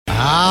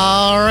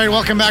All right,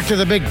 welcome back to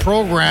the big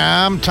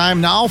program.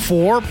 Time now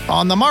for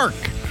On the Mark.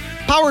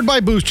 Powered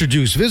by Booster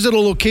Juice. Visit a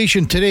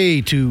location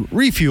today to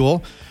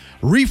refuel,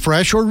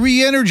 refresh, or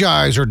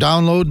re-energize, or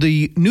download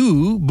the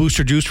new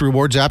Booster Juice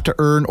Rewards app to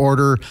earn,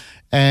 order,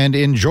 and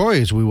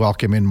enjoy. As we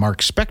welcome in Mark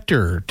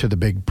Spector to the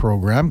big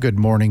program. Good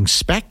morning,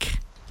 Spec.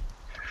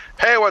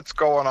 Hey, what's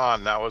going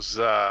on? That was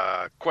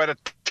quite a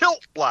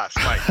tilt last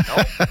night,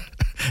 no?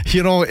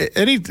 You know,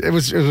 it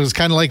was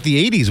kind of like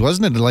the 80s,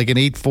 wasn't it? Like an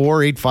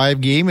 8-4,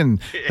 8-5 game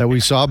and that we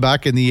saw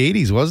back in the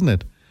 80s, wasn't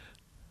it?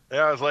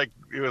 Yeah, it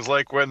was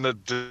like when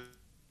the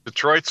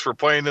Detroits were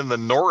playing in the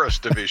Norris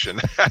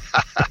division.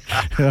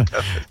 Yeah.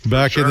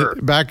 Back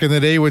in the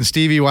day when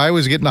Stevie Y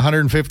was getting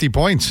 150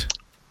 points.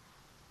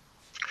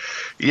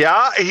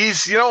 Yeah,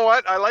 you know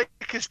what? I like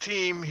his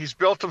team. He's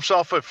built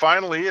himself up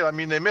finally. I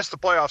mean, they missed the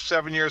playoffs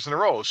 7 years in a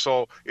row,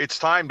 so it's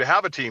time to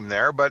have a team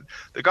there. But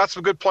they got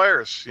some good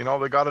players. You know,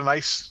 they've got a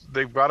nice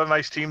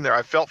team there.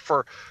 I felt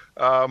for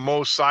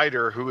Mo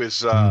Sider, who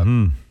is,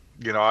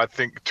 you know, I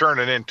think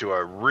turning into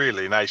a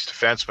really nice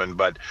defenseman.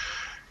 But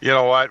you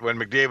know what? When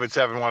McDavid's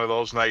having one of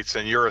those nights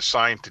and you're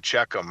assigned to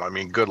check him, I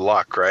mean, good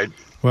luck, right?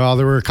 Well,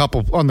 there were a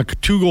couple on the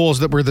two goals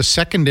that were the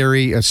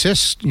secondary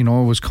assists. You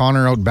know, it was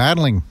Connor out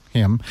battling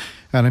him.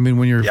 And I mean,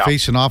 when you're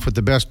facing off with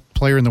the best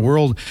player in the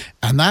world,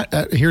 and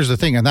that here's the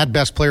thing, and that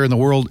best player in the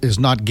world is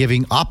not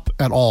giving up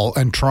at all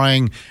and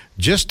trying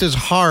just as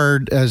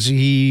hard as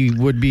he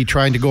would be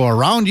trying to go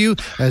around you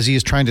as he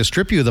is trying to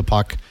strip you of the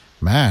puck.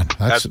 Man,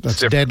 that's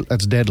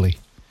deadly.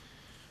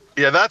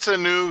 Yeah, that's a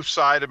new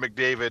side of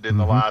McDavid in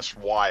the last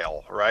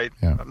while, right?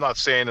 Yeah. I'm not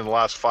saying in the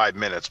last 5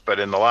 minutes,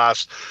 but in the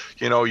last,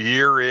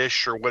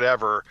 year-ish or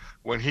whatever,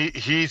 when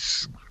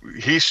he's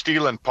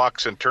stealing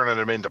pucks and turning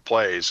them into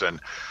plays, and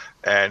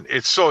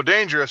it's so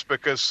dangerous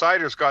because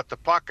Sider's got the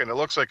puck and it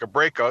looks like a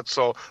breakout,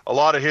 so a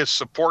lot of his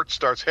support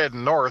starts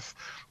heading north,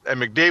 and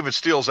McDavid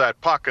steals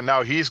that puck, and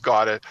now he's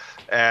got it,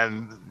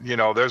 and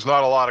there's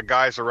not a lot of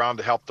guys around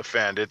to help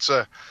defend. It's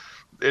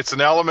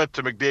an element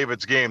to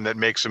McDavid's game that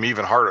makes him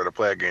even harder to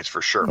play against,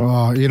 for sure.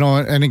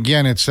 And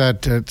again, it's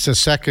a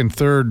second,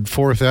 third,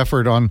 fourth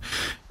effort on.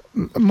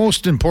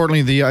 Most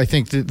importantly, I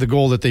think the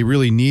goal that they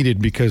really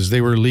needed, because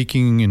they were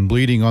leaking and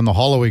bleeding on the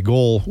Holloway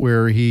goal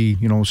where he,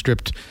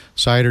 stripped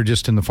Sider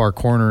just in the far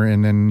corner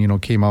and then,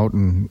 came out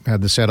and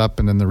had the setup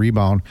and then the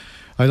rebound.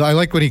 I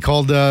like when he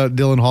called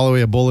Dylan Holloway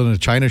a bull in a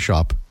china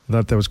shop. I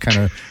thought that was kind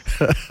of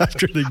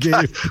after the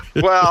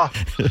game. Well,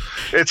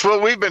 it's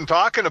what we've been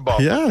talking about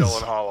with Yes.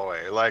 Dylan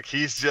Holloway. Like,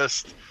 he's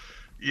just,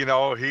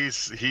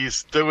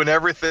 he's doing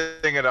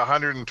everything at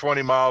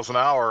 120 miles an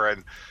hour,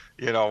 and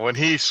when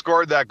he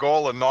scored that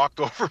goal and knocked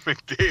over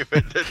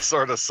McDavid, it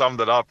sort of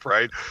summed it up,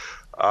 right?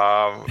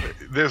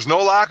 There's no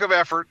lack of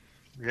effort,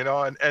 and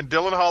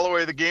Dylan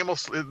Holloway,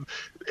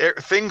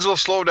 things will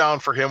slow down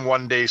for him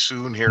one day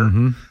soon here.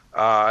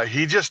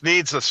 He just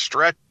needs a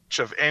stretch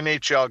of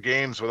NHL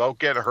games without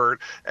getting hurt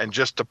and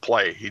just to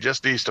play. He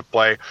just needs to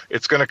play.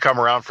 It's going to come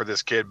around for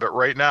this kid, but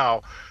right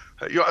now,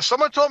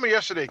 someone told me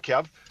yesterday,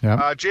 Kev,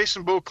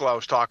 Jason Bukla, I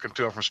was talking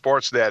to him from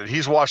Sportsnet, and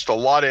he's watched a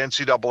lot of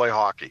NCAA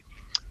hockey.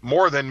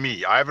 More than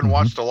me. I haven't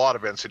watched a lot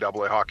of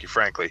NCAA hockey,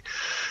 frankly.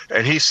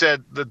 And he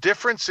said the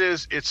difference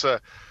is it's a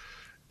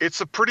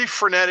pretty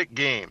frenetic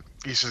game.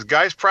 He says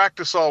guys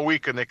practice all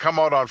week and they come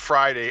out on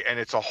Friday and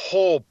it's a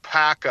whole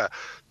pack of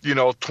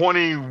 20,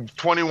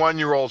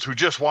 21-year-olds who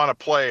just want to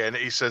play. And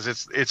he says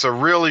it's a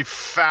really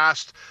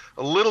fast,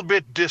 a little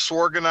bit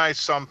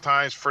disorganized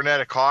sometimes,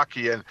 frenetic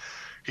hockey. And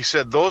he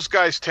said those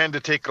guys tend to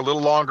take a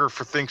little longer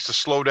for things to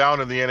slow down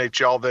in the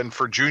NHL than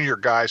for junior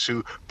guys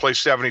who play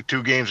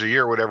 72 games a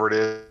year, whatever it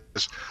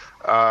is.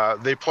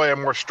 They play a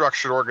more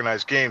structured,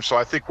 organized game. So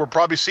I think we're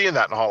probably seeing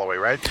that in Holloway,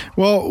 right?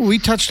 Well, we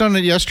touched on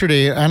it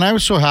yesterday, and I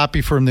was so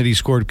happy for him that he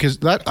scored, because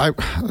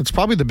it's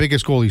probably the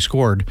biggest goal he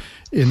scored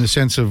in the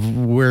sense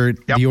of where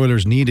the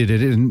Oilers needed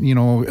it.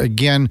 And,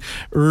 again,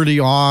 early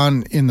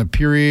on in the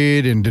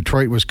period, and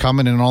Detroit was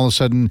coming, and all of a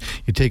sudden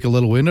you take a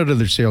little wind out of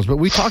their sails. But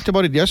we talked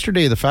about it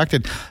yesterday, the fact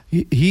that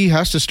he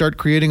has to start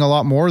creating a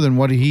lot more than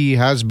what he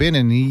has been,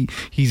 and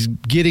he's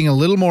getting a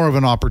little more of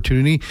an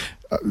opportunity.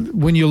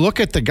 When you look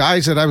at the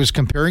guys that I was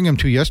comparing him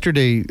to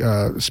yesterday,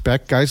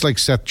 Spec, guys like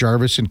Seth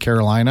Jarvis in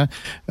Carolina,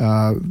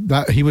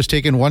 that he was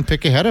taken one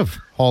pick ahead of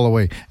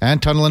Holloway.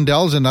 Anton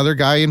Lundell's another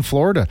guy in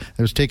Florida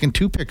that was taken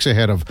 2 picks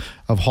ahead of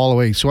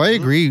Holloway. So I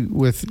agree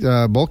with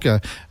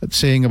Bulka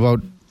saying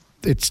about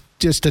it's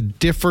just a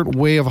different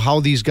way of how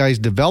these guys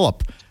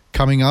develop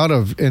coming out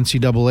of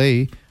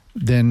NCAA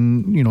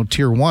than,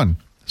 Tier 1.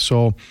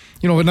 So,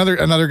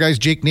 another guy's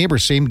Jake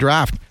Neighbors, same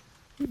draft.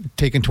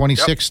 Taken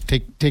 26,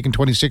 taken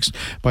 26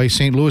 by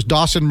St. Louis.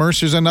 Dawson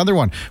Mercer's another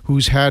one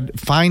who's had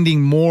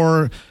finding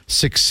more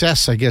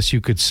success, I guess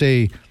you could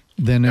say,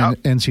 than an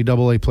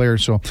NCAA player.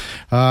 So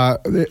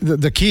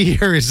the key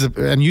here is,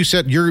 and you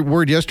said your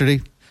word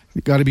yesterday,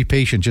 you got to be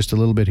patient just a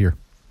little bit here.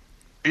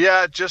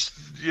 Yeah, just,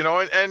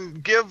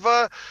 and give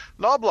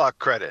Knobloch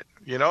credit.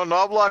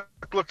 Knobloch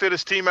looked at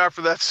his team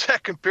after that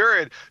second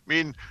period. I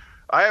mean,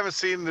 I haven't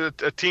seen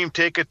a team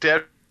take it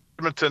to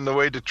Edmonton the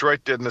way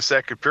Detroit did in the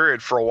second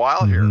period for a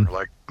while here.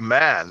 Like,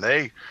 man,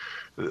 the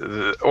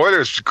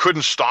Oilers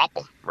couldn't stop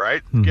them,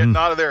 right? Getting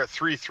out of there at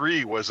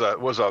 3-3 was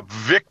a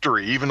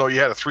victory, even though you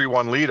had a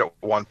 3-1 lead at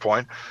one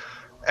point.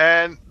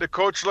 And the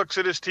coach looks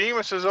at his team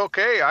and says,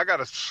 okay, I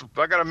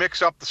gotta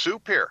mix up the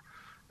soup here.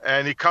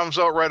 And he comes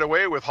out right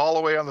away with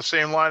Holloway on the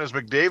same line as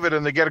McDavid,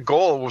 and they get a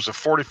goal. It was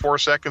 44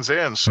 seconds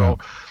in. So,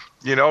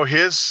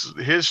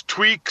 his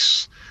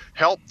tweaks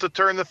helped to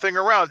turn the thing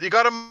around. You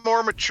got a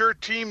more mature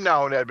team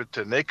now in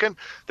Edmonton. They can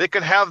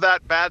have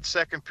that bad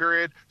second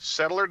period,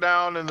 settle her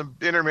down in the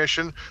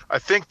intermission. I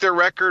think their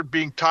record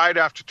being tied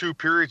after 2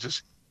 periods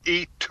is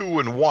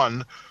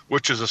 8-2-1,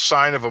 which is a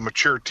sign of a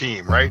mature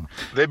team, right?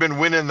 They've been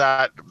winning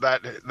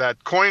that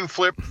coin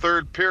flip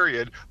third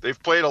period.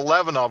 They've played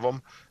 11 of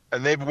them,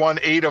 and they've won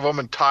 8 of them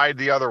and tied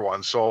the other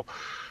one. So,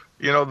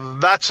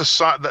 that's a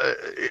sign.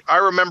 I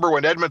remember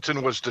when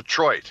Edmonton was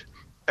Detroit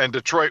and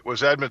Detroit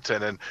was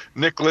Edmonton, and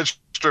Nick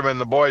Lidstrom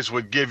and the boys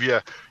would give you,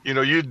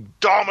 you'd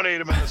dominate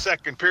them in the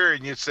second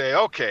period, and you'd say,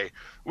 okay,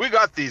 we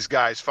got these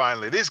guys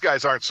finally. These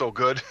guys aren't so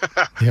good.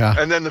 Yeah.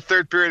 And then the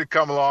third period would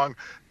come along,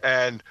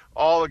 and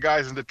all the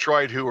guys in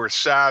Detroit who were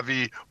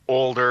savvy,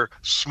 older,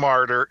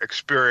 smarter,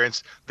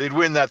 experienced, they'd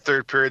win that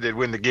third period, they'd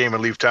win the game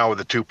and leave town with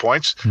the 2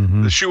 points.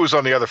 The shoe was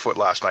on the other foot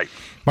last night.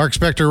 Mark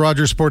Spector,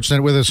 Rogers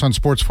Sportsnet, with us on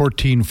Sports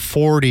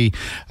 1440.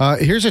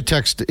 Here's a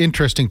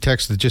interesting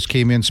text that just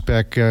came in,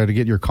 Spec, to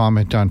get your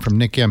comment on from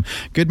Nick M.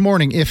 Good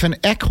morning. If an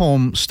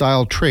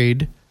Ekholm-style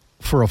trade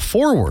for a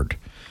forward,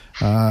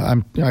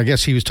 I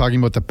guess he was talking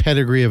about the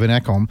pedigree of an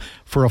Ekholm,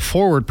 for a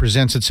forward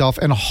presents itself,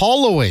 and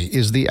Holloway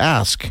is the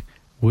ask,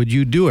 would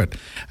you do it?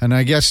 And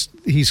I guess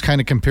he's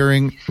kind of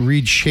comparing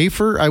Reed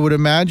Schaefer, I would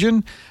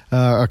imagine,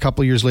 a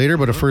couple of years later,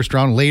 but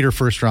later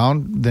first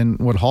round than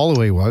what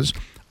Holloway was.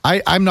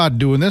 I'm not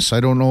doing this. I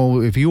don't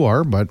know if you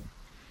are, but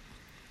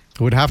it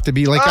would have to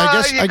be like, I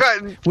guess. I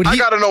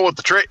got to know what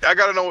the trade. I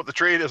got to know what the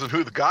trade is and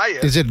who the guy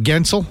is. Is it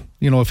Gensel?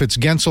 If it's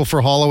Gensel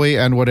for Holloway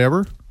and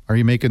whatever, are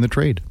you making the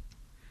trade?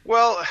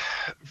 Well,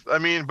 I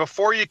mean,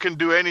 before you can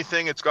do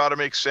anything, it's got to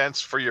make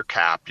sense for your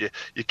cap. You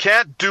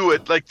can't do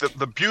it. Like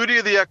the beauty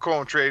of the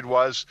Ekholm trade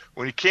was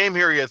when he came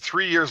here, he had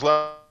 3 years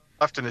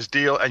left in his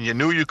deal, and you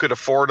knew you could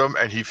afford him,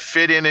 and he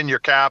fit in your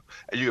cap,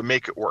 and you could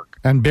make it work.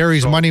 And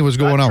Barry's money was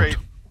going out.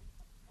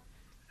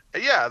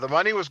 Yeah, the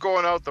money was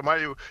going out.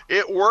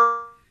 It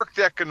worked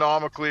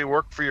economically,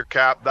 worked for your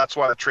cap. That's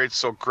why the trade's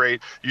so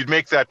great. You'd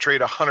make that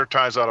trade 100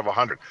 times out of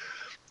 100.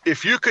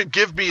 If you could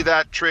give me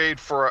that trade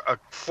for a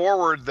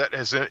forward that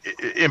is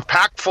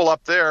impactful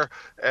up there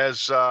as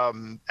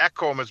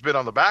Ekholm has been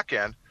on the back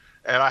end,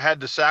 and I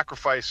had to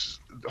sacrifice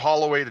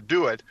Holloway to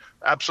do it,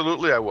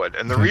 absolutely I would.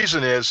 And the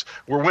reason is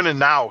we're winning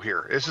now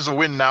here. This is a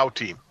win now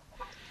team.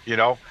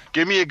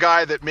 Give me a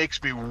guy that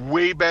makes me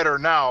way better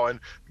now. And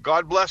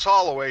God bless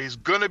Holloway. He's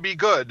going to be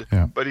good,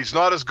 but he's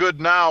not as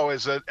good now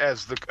as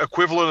the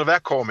equivalent of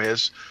Ekholm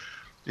is.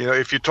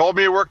 If you told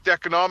me it worked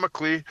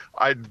economically,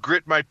 I'd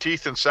grit my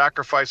teeth and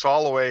sacrifice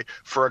Holloway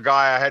for a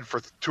guy I had for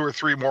 2 or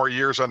 3 more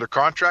years under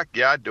contract.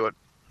 Yeah, I'd do it.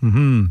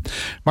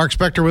 Mark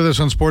Spector with us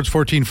on Sports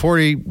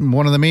 1440.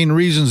 One of the main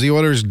reasons the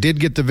Oilers did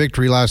get the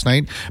victory last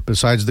night,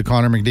 besides the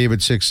Connor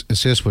McDavid 6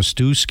 assists, was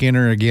Stu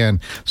Skinner again.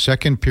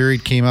 Second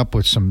period came up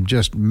with some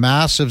just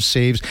massive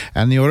saves,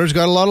 and the Oilers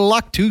got a lot of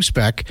luck too,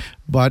 Spec,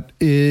 but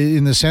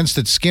in the sense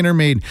that Skinner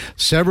made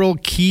several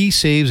key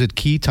saves at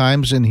key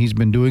times, and he's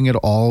been doing it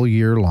all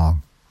year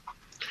long.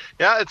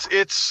 Yeah,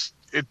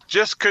 it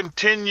just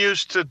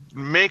continues to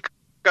make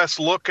us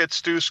look at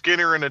Stu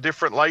Skinner in a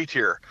different light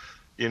here.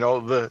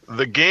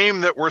 The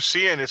game that we're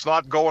seeing, it's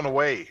not going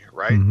away,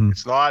 right?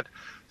 It's not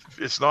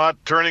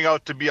turning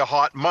out to be a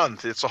hot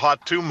month. It's a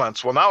hot 2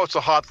 months. Well, now it's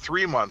a hot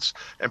 3 months,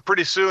 and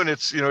pretty soon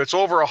it's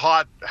over a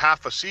hot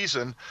half a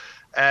season.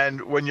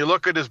 And when you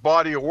look at his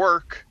body of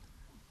work,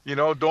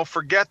 don't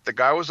forget the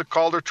guy was a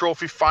Calder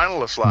Trophy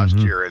finalist last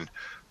year, and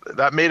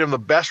that made him the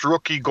best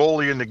rookie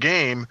goalie in the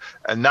game.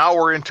 And now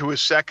we're into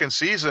his second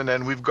season,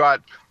 and we've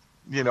got,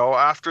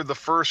 after the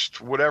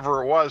first,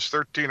 whatever it was,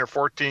 13 or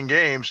 14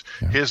 games,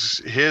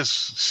 his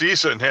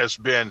season has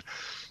been,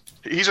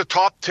 he's a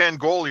top 10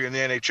 goalie in the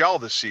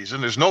NHL this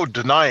season. There's no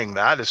denying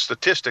that. His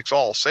statistics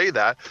all say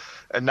that.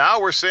 And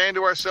now we're saying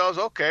to ourselves,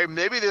 okay,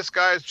 maybe this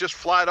guy is just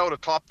flat out a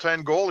top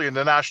 10 goalie in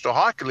the National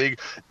Hockey League.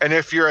 And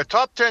if you're a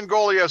top 10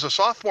 goalie as a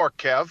sophomore,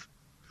 Kev,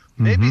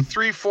 maybe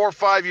 3, 4,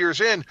 5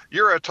 years in,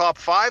 you're a top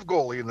 5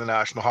 goalie in the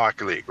National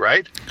Hockey League,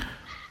 right?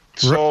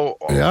 So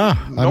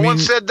no one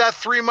said that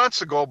 3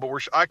 months ago, but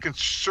I can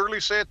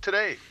surely say it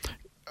today.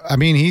 I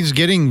mean, he's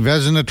getting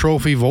Vezina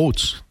Trophy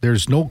votes.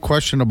 There's no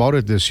question about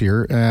it this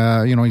year.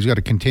 He's got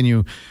to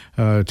continue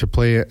to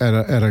play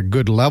at a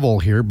good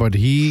level here, but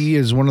he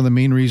is one of the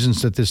main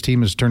reasons that this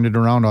team has turned it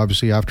around,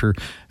 obviously, after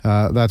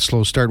that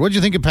slow start. What did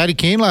you think of Patty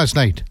Kane last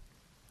night?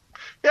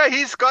 Yeah,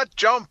 he's got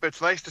jump. It's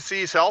nice to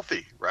see he's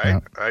healthy,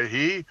 right?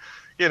 He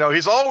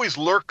he's always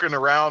lurking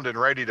around and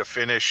ready to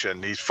finish,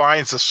 and he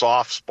finds a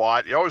soft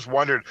spot. You always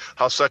wondered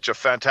how such a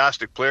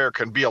fantastic player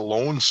can be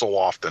alone so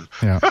often.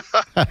 Yeah.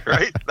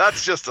 Right?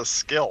 That's just a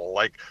skill.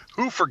 Like,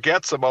 who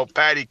forgets about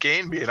Patty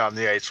Kane being on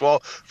the ice? Well,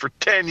 for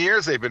 10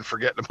 years they've been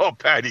forgetting about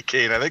Patty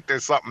Kane. I think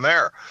there's something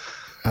there.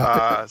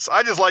 So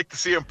I just like to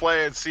see him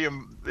play and see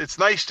him. It's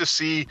nice to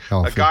see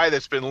a guy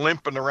that's been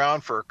limping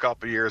around for a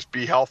couple of years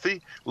be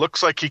healthy.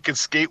 Looks like he can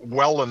skate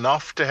well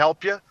enough to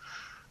help you.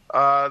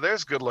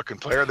 There's a good-looking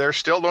player there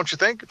still, don't you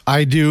think?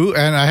 I do,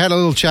 and I had a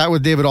little chat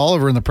with David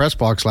Oliver in the press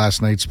box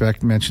last night.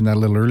 Spec mentioned that a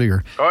little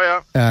earlier. Oh,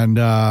 yeah. And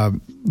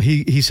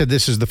he said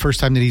this is the first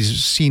time that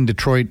he's seen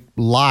Detroit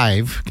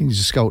live. He's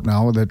a scout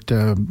now, but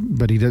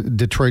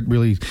Detroit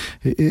really,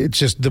 it's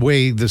just the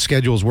way the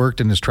schedule's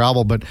worked and his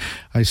travel. But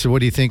I said, what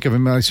do you think of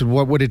him? And I said,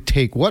 what would it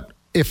take? What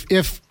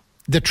if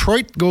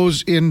Detroit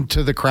goes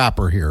into the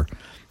crapper here?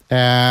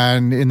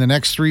 And in the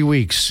next 3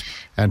 weeks,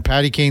 and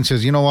Patty Kane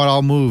says, you know what,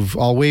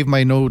 I'll waive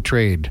my no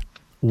trade.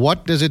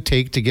 What does it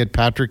take to get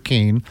Patrick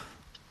Kane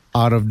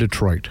out of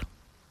Detroit?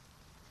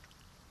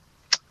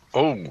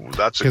 Oh,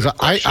 that's a good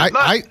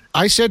question.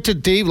 I said to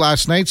Dave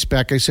last night,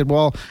 Spec, I said,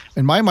 well,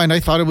 in my mind, I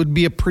thought it would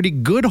be a pretty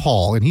good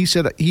haul. And he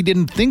said he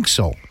didn't think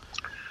so.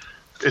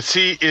 Is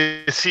he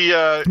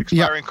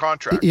expiring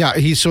contract? Yeah,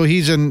 he's a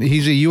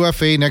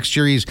UFA next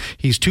year. He's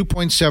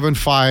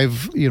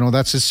 2.75.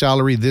 That's his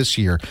salary this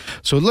year.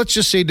 So let's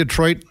just say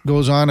Detroit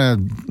goes on I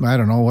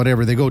don't know,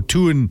 whatever. They go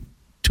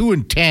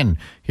 2-10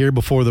 here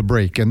before the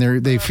break, and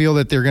they feel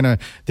that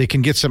they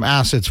can get some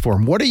assets for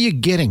him. What are you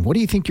getting? What do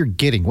you think you're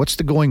getting? What's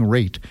the going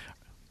rate?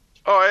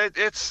 Oh,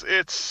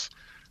 it's.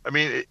 I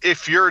mean,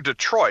 if you're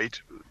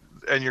Detroit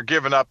and you're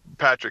giving up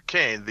Patrick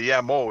Kane, the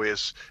MO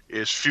is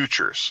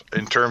futures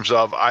in terms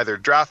of either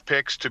draft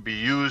picks to be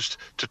used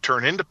to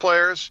turn into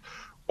players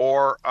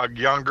or a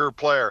younger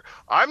player.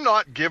 I'm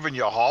not giving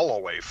you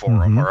Holloway for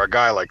him or a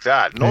guy like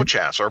that. No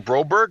chance. Or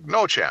Broberg,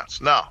 no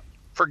chance. No,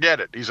 forget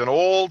it. He's an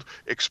old,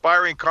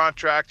 expiring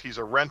contract. He's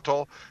a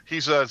rental.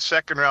 He's a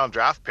second-round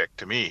draft pick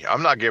to me.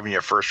 I'm not giving you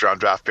a first-round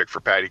draft pick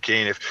for Patty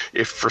Kane.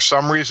 If for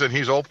some reason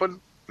he's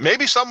open,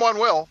 maybe someone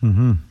will.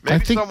 Mm-hmm.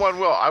 Maybe someone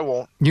will. I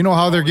won't. You know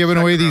how they're giving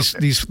away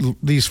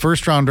these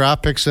first-round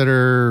draft picks that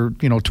are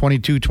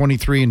 22,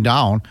 23 and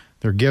down?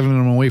 They're giving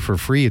them away for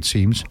free, it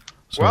seems.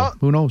 So, well,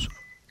 who knows?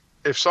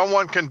 If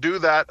someone can do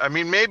that, I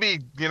mean, maybe,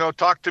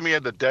 talk to me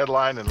at the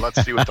deadline and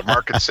let's see what the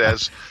market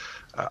says.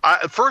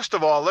 First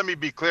of all, let me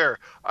be clear.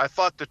 I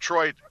thought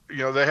Detroit,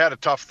 they had a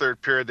tough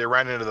third period. They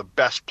ran into the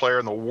best player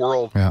in the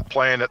world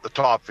playing at the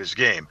top of his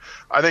game.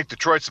 I think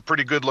Detroit's a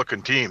pretty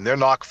good-looking team. They're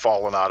not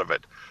falling out of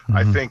it. Mm-hmm.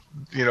 I think,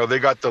 they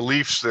got the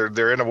Leafs.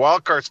 They're in a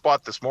wild card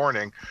spot this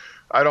morning.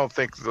 I don't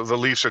think the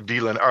Leafs are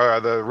dealing,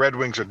 or the Red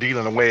Wings are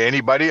dealing away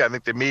anybody. I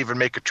think they may even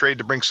make a trade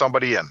to bring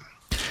somebody in.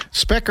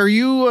 Spec, are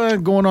you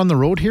going on the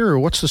road here, or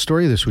what's the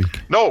story this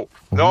week? No,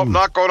 I'm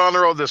not going on the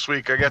road this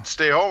week. I get to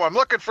stay home. I'm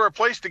looking for a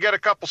place to get a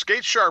couple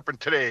skates sharpened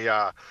today.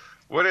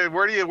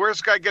 Where's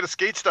the guy get his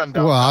skates done?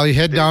 Well, you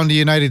head down to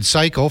United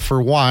Cycle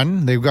for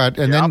one. They've got,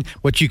 and then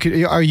what you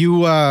could are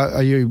you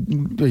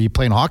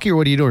playing hockey or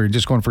what are you doing? Or are you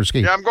just going for a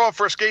skate? Yeah, I'm going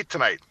for a skate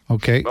tonight.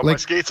 Okay, but my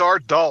skates are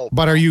dull.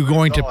 But are you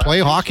going to play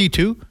hockey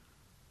too?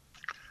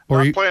 Or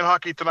I'm playing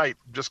hockey tonight.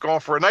 Just going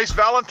for a nice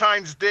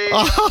Valentine's Day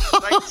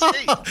night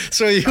skate.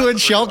 So you and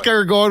Shelka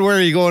are going, where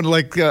are you going,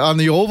 on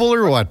the Oval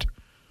or what?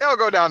 Yeah, I'll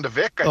go down to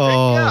Vic, I think.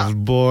 Oh,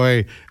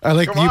 boy.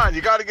 Come on,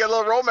 you got to get a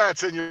little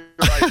romance in your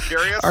life,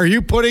 Karius. Are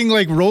you putting,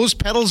 rose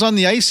petals on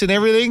the ice and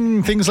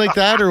everything, things like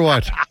that, or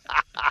what?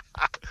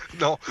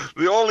 No,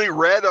 the only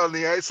red on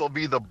the ice will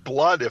be the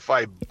blood if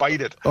I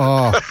bite it.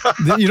 Oh,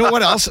 you know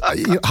what else?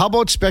 How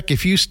about, Spec,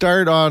 if you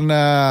start on,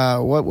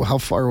 how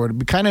far would it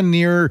be? Kind of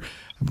near...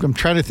 I'm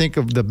trying to think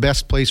of the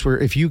best place where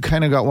if you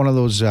kind of got one of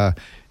those,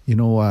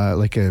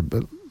 like a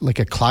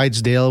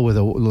Clydesdale with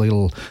a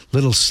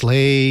little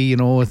sleigh,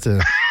 with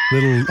a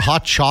little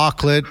hot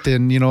chocolate,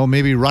 and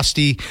maybe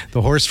Rusty,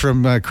 the horse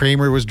from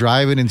Kramer, was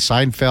driving in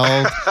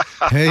Seinfeld.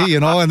 Hey,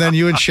 and then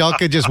you and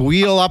Shelka just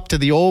wheel up to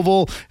the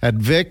Oval at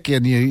Vic,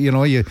 and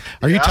are you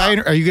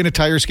going to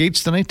tie your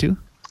skates tonight too?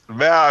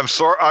 Man, I'm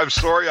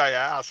sorry I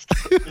asked.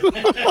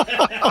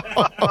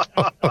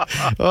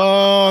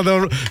 Oh,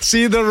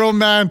 the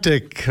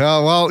romantic.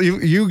 Well,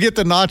 you get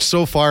the notch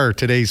so far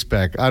today,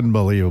 Spec.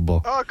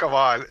 Unbelievable. Oh, come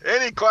on.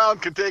 Any clown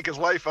can take his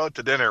wife out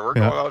to dinner. We're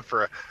going out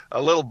for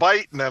a little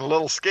bite and then a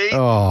little skate.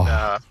 Oh.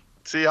 And,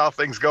 see how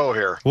things go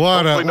here.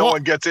 Hopefully no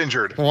one gets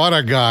injured. What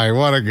a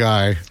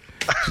guy.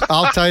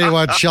 I'll tell you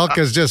what,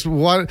 Shelka's just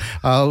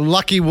a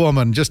lucky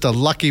woman,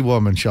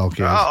 Shelka.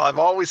 Well, I've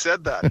always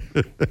said that.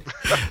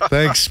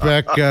 Thanks,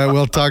 Spec.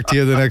 We'll talk to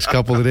you the next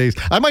couple of days.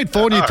 I might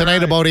phone you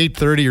tonight about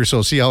 8:30 or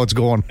so, see how it's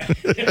going.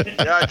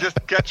 Yeah, just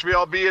catch me.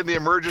 I'll be in the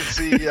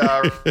emergency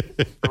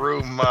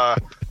room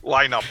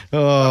lineup.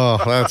 Oh,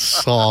 that's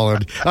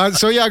solid.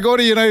 Go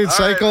to United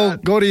Cycle.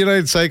 Go to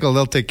United Cycle.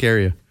 They'll take care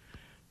of you.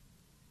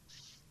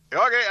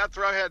 Okay, that's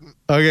where I'm heading.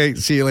 Okay,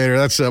 see you later.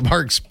 That's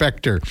Mark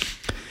Spector.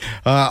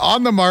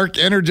 On the mark,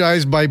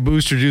 energized by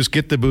Booster Juice.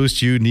 Get the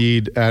boost you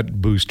need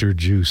at Booster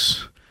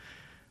Juice.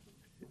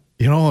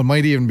 You know, it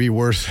might even be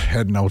worth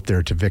heading out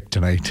there to Vic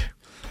tonight.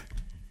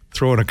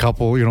 Throw in a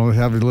couple,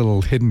 have a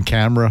little hidden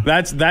camera.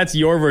 That's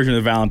your version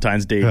of the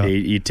Valentine's Day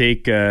date. You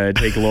take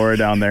Laura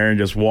down there and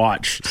just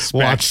watch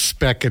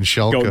Speck and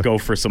Shelka. Go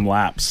for some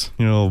laps.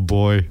 Oh,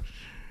 boy.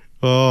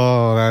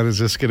 Oh, that is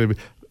just going to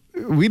be...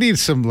 We need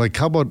some,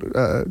 how about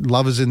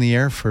Love is in the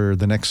Air for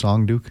the next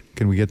song, Duke?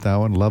 Can we get that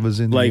one? Love is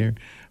in the Air?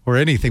 Or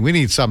anything. We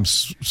need some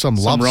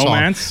love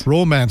romance? Song.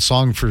 Romance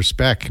song for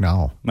Speck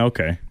now.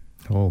 Okay.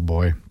 Oh,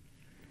 boy.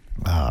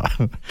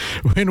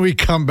 When we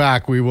come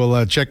back, we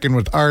will check in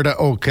with Arda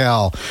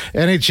Ocal,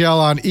 NHL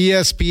on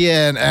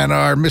ESPN, and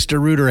our Mr.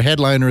 Rooter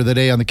headliner of the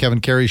day on the Kevin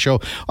Karius Show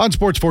on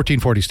Sports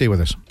 1440. Stay with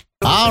us.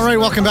 All right,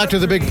 welcome back to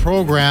the big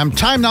program.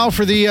 Time now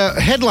for the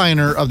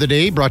headliner of the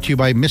day, brought to you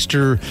by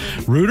Mr.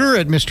 Rooter.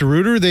 At Mr.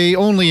 Rooter, they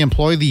only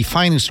employ the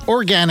finest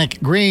organic,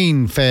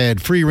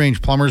 grain-fed,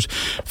 free-range plumbers.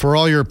 For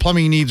all your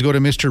plumbing needs, go to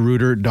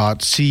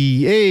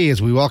mrrooter.ca.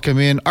 As we welcome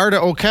in Arda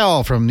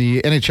Ocal from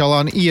the NHL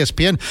on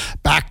ESPN.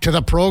 Back to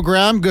the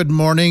program. Good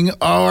morning,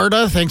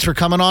 Arda. Thanks for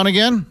coming on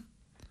again.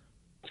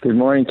 Good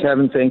morning,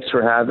 Kevin. Thanks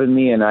for having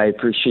me, and I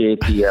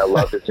appreciate the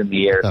Love is in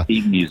the Air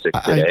theme music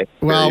today.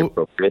 Very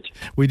appropriate.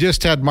 We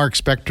just had Mark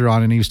Spector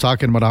on, and he was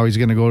talking about how he's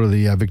going to go to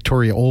the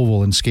Victoria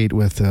Oval and skate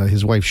with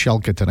his wife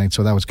Shelka tonight,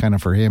 so that was kind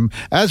of for him,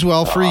 as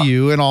well for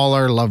you and all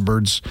our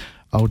lovebirds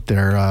out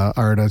there,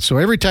 Arda. So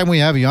every time we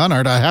have you on,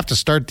 Arda, I have to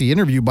start the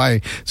interview by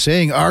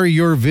saying, are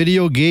your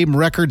video game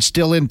records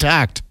still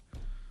intact?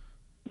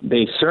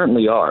 They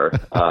certainly are.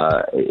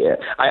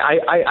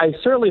 I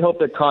certainly hope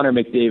that Connor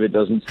McDavid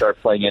doesn't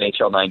start playing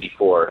NHL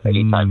 94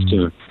 anytime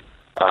soon,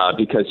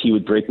 because he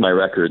would break my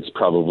records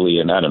probably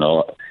in,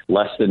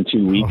 less than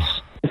 2 weeks.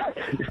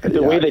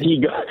 The way that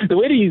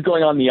he's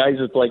going on the ice,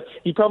 it's like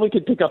he probably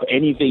could pick up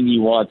anything he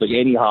wants, like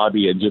any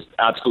hobby, and just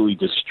absolutely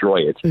destroy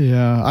it.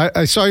 Yeah,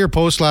 I saw your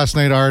post last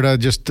night, Arda,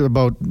 just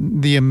about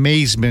the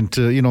amazement.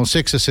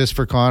 6 assists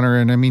for Connor,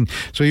 and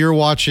so you're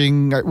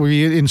watching. Were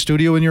you in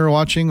studio when you were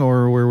watching,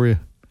 or where were you?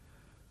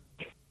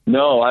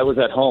 No, I was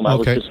at home. I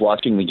was just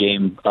watching the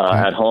game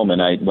at home,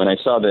 and when I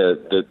saw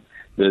the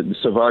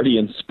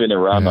Savardian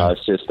Spinorama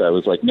assist, I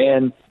was like,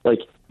 man,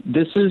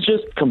 this is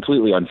just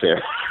completely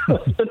unfair.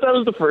 That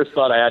was the first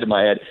thought I had in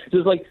my head.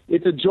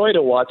 It's a joy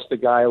to watch the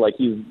guy.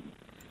 He's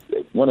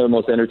one of the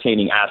most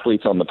entertaining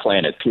athletes on the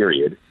planet,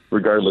 period,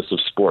 regardless of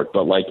sport.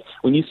 But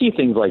when you see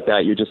things like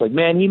that, you're just like,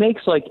 man, he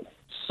makes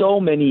so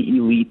many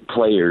elite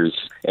players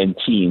and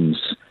teams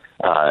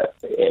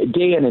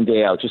day in and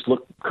day out just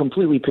look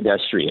completely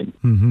pedestrian.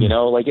 Mm-hmm.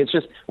 It's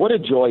just what a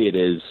joy it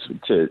is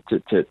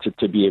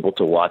to be able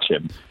to watch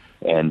him.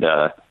 And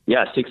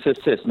 6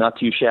 assists, not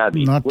too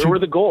shabby. Where were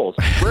the goals?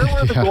 Where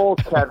were the goals,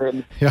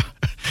 Kevin? Yeah.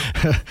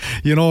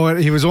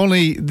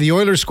 The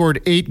Oilers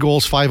scored 8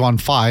 goals, 5 on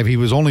 5. He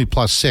was only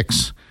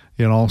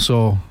 +6.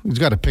 So he's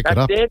got to pick it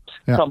up. That's it?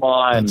 Yeah, come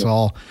on. That's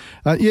all.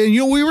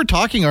 We were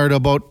talking, Art,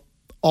 about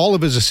all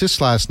of his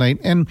assists last night.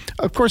 And,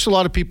 of course, a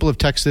lot of people have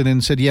texted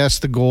and said, yes,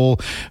 the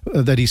goal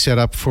that he set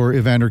up for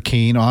Evander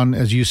Kane on,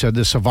 as you said,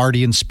 the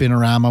Savardian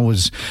Spinorama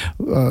was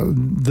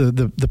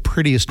the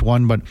prettiest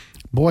one. But,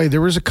 boy,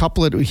 there was a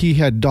couple that he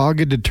had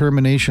dogged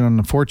determination on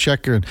the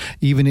forechecker, and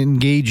even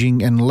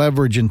engaging and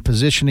leverage and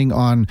positioning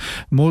on,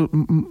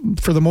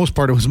 for the most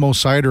part, it was Mo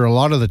Seider a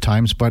lot of the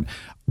times. But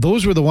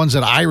those were the ones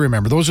that I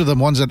remember. Those are the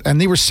ones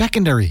and they were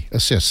secondary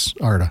assists,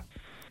 Arda.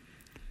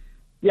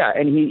 Yeah,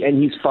 and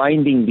he's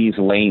finding these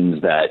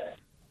lanes that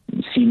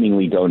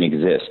seemingly don't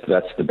exist.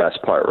 That's the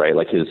best part, right?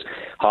 His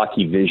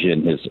hockey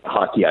vision, his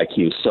hockey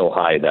IQ is so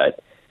high that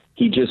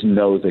he just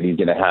knows that he's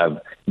going to have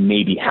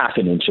maybe half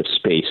an inch of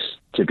space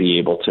to be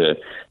able to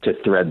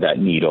thread that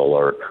needle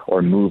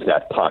or move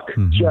that puck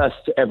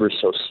just ever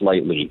so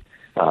slightly,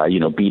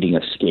 beating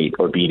a skate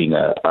or beating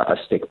a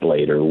stick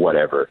blade or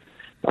whatever.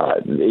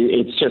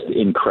 It's just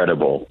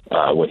incredible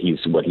what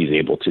he's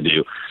able to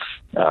do.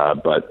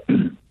 But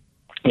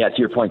yeah, to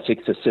your point,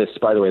 6 assists.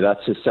 By the way,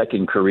 that's his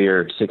second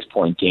career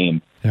 6-point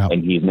game,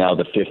 and he's now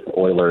the 5th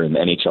Oiler in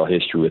NHL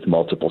history with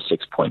multiple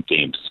 6-point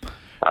games,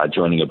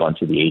 joining a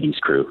bunch of the 80s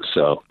crew.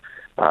 So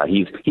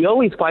he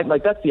always finds,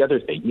 that's the other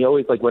thing. He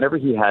always, whenever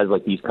he has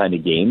these kind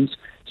of games,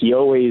 he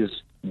always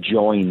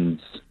joins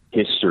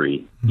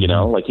history. He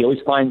always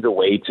finds a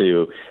way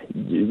to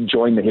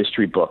join the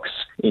history books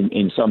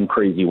in some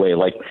crazy way.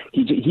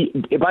 He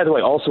by the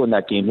way, also in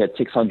that game, he had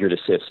 600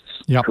 assists,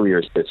 career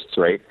assists,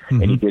 right?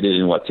 Mm-hmm. And he did it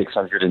in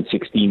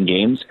 616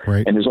 games.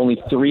 Right. And there's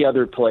only 3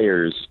 other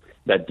players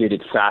that did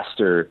it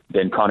faster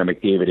than Connor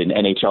McDavid in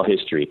NHL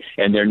history,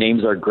 and their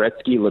names are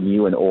Gretzky,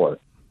 Lemieux, and Orr.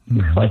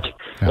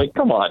 Mm-hmm.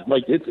 Come on,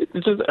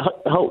 it's just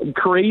how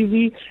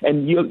crazy,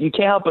 and you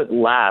can't help but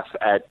laugh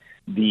at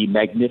the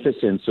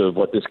magnificence of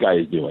what this guy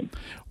is doing.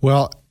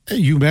 Well,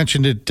 You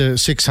mentioned it,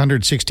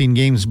 616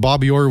 games.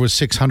 Bobby Orr was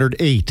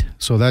 608.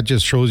 So that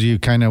just shows you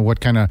kind of what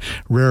kind of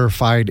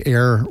rarefied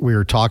air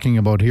we're talking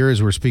about here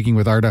as we're speaking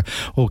with Arda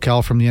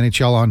Ocal from the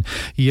NHL on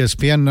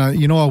ESPN.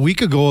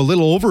 A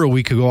little over a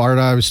week ago,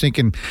 Arda, I was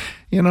thinking,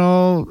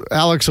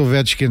 Alex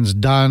Ovechkin's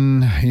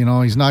done.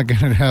 He's not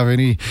going to have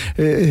any.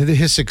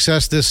 His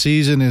success this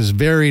season is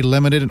very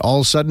limited. And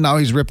all of a sudden now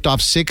he's ripped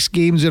off 6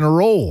 games in a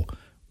row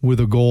with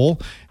a goal,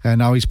 and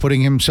now he's putting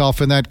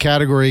himself in that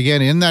category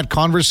again, in that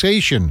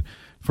conversation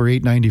for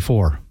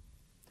 894.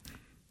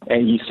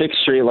 And he's 6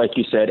 straight, like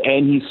you said,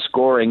 and he's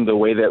scoring the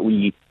way that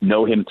we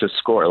know him to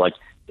score. Like,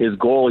 his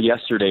goal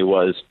yesterday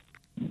was,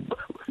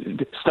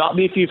 stop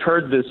me if you've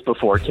heard this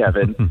before,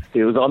 Kevin.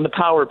 It was on the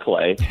power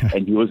play,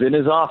 and he was in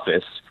his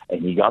office,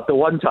 and he got the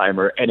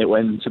one-timer, and it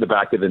went into the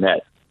back of the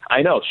net.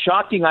 I know,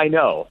 shocking, I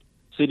know.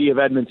 City of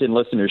Edmonton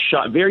listeners,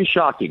 very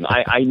shocking.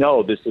 I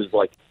know this is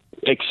like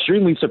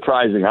extremely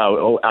surprising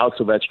how Alex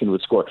Ovechkin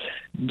would score.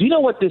 Do you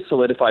know what this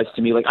solidifies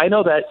to me? Like, I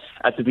know that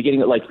at the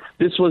beginning,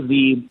 this was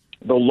the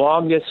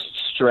longest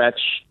stretch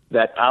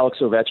that Alex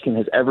Ovechkin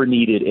has ever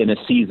needed in a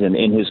season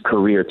in his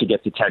career to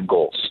get to 10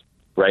 goals,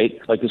 right?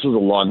 Like, this was a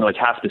long,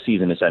 half the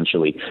season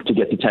essentially to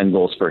get to 10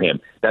 goals for him.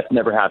 That's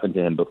never happened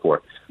to him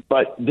before.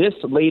 But this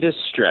latest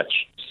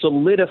stretch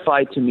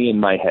solidified to me in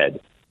my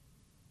head.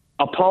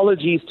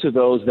 Apologies to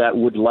those that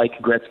would like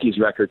Gretzky's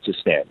record to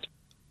stand.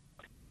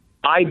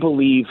 I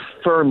believe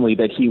firmly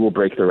that he will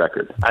break the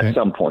record at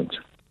some point.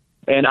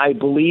 And I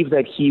believe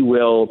that he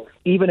will,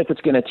 even if it's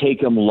going to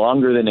take him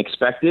longer than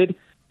expected,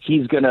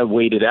 he's going to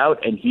wait it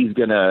out and he's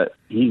going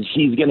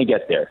to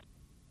get there.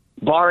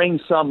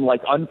 Barring some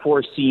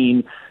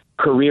unforeseen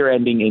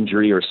career-ending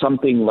injury or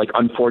something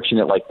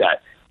unfortunate like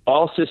that.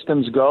 All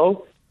systems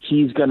go,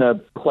 he's going to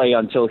play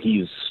until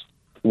he's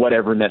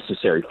whatever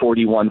necessary,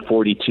 41,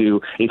 42.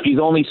 If he's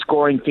only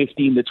scoring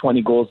 15 to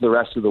 20 goals the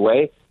rest of the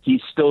way, he's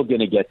still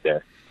going to get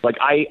there.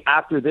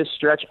 After this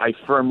stretch, I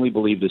firmly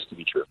believe this to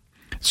be true.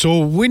 So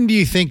when do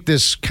you think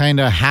this kind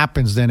of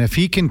happens then? If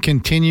he can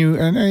continue,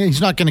 and he's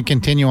not going to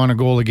continue on a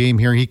goal a game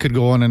here, he could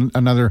go on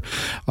another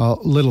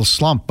little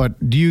slump,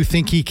 but do you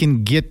think he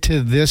can get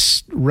to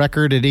this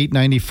record at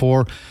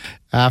 894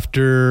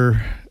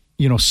 after,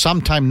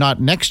 sometime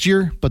not next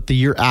year, but the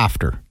year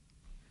after?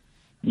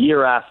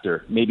 Year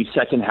after, maybe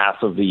second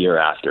half of the year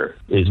after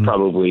is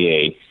probably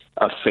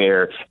a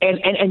fair,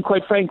 and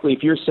quite frankly,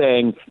 if you're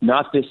saying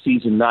not this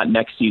season, not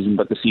next season,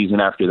 but the season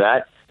after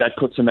that, that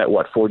puts him at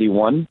what, 40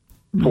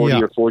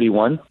 or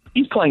 41?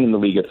 He's playing in the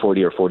league at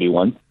 40 or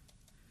 41.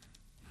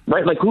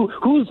 Right?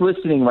 Who's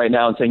listening right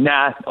now and saying,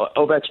 nah,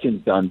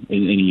 Ovechkin's done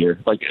in a year?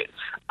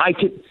 I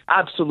could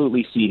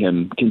absolutely see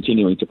him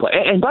continuing to play.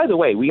 And by the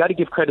way, we got to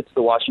give credit to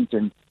the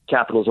Washington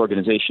Capitals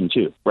organization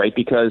too, right?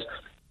 Because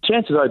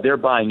chances are they're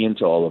buying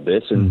into all of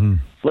this. And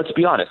let's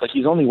be honest,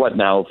 he's only,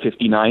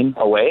 59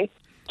 away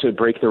to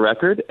break the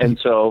record. And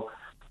so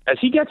as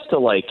he gets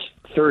to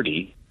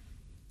 30,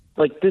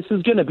 this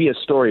is going to be a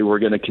story we're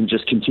going to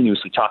just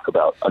continuously talk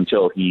about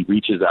until he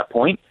reaches that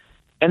point.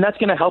 And that's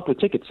going to help with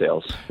ticket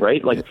sales,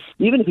 right?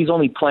 Even if he's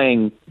only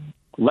playing,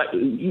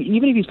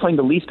 even if he's playing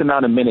the least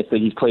amount of minutes that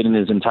he's played in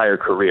his entire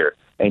career,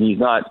 and he's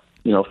not,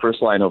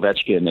 first line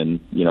Ovechkin and,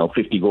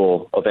 50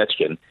 goal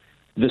Ovechkin,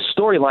 the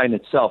storyline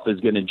itself is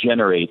going to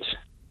generate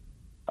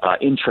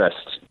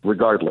interest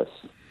regardless.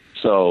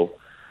 So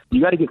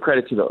you got to give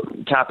credit to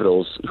the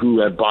Capitals who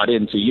have bought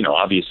into,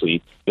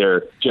 obviously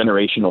their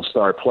generational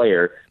star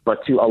player,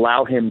 but to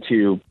allow him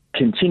to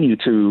continue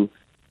to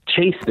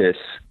chase this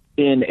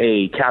in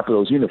a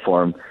Capitals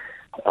uniform,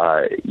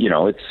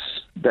 it's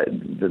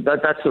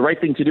that's the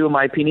right thing to do in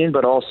my opinion,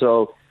 but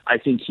also I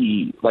think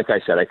he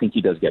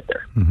does get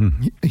there.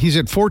 He's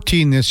at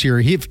 14 this year.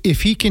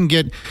 If he can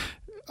get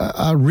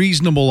a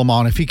reasonable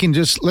amount, if he can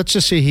let's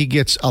just say he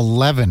gets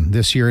 11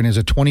 this year and is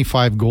a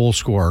 25 goal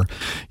scorer,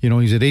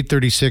 he's at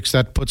 836,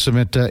 that puts him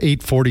at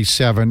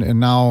 847, and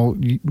now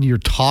you're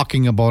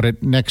talking about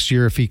it next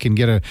year if he can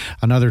get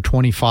another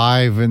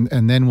 25,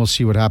 and then we'll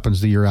see what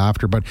happens the year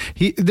after. But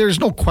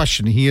there's no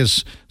question he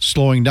is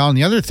slowing down.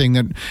 The other thing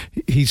that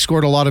he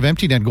scored a lot of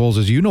empty net goals,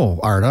 as you know,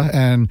 Arda,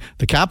 and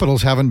the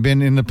Capitals haven't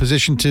been in the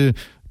position to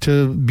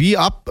be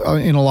up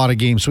in a lot of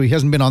games. So he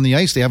hasn't been on the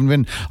ice. They haven't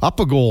been up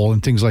a goal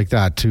and things like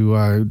that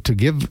to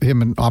give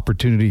him an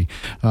opportunity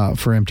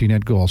for empty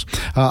net goals.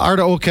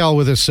 Arda Ocal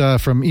with us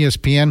from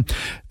ESPN.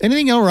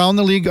 Anything around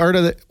the league,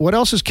 Arda, what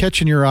else is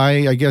catching your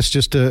eye, I guess,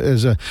 just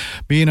as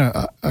being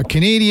a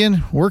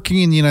Canadian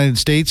working in the United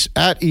States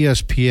at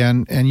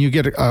ESPN, and you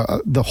get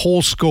the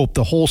whole scope,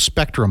 the whole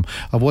spectrum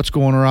of what's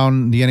going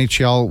around the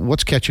NHL.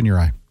 What's catching your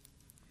eye?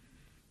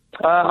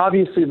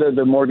 Obviously,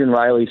 the Morgan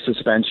Riley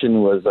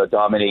suspension was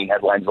dominating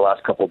headlines the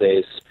last couple of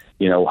days.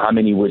 How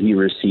many would he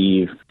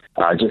receive?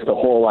 Just the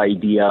whole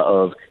idea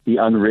of the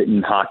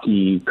unwritten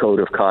hockey code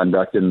of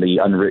conduct and the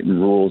unwritten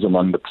rules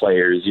among the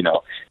players,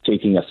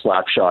 taking a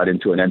slap shot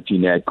into an empty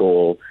net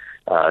goal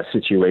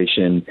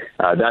situation.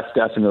 That's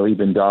definitely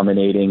been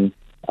dominating.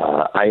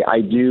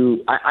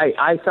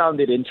 I found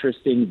it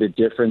interesting, the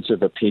difference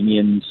of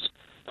opinions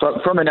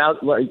from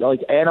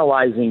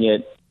analyzing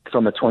it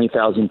from a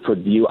 20,000-foot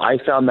view, I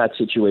found that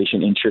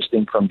situation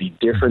interesting from the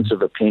difference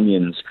of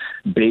opinions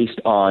based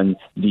on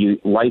the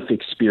life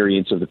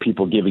experience of the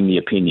people giving the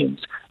opinions.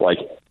 Like,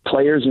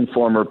 players and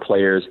former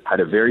players had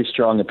a very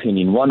strong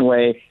opinion one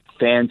way,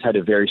 fans had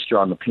a very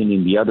strong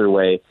opinion the other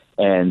way,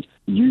 and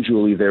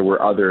usually there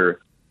were other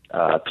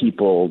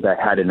people that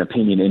had an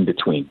opinion in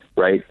between,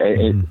 right?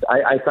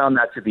 I found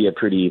that to be a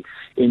pretty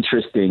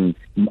interesting,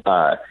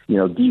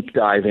 deep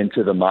dive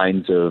into the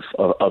minds of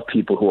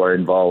people who are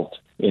involved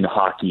in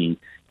hockey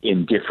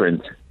in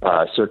different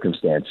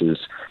circumstances.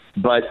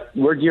 But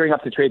we're gearing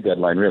up to trade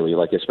deadline, really,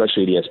 like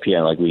especially at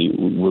ESPN. Like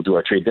we'll do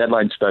our trade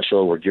deadline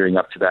special. We're gearing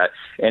up to that.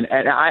 And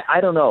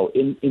I don't know,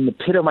 in the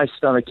pit of my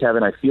stomach,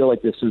 Kevin, I feel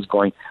like this is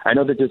going, I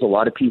know that there's a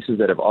lot of pieces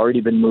that have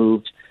already been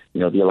moved,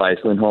 the Elias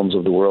Lindholms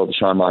of the world, the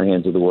Sean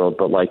Monahans of the world.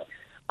 But like,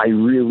 I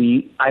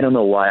don't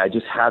know why. I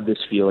just have this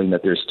feeling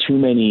that there's too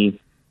many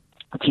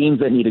teams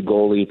that need a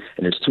goalie,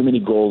 and there's too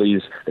many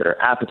goalies that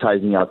are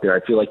appetizing out there.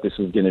 I feel like this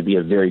is going to be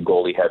a very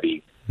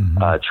goalie-heavy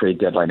trade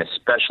deadline,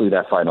 especially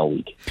that final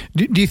week.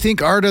 Do you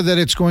think, Arda, that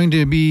it's going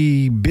to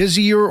be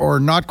busier or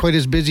not quite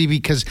as busy?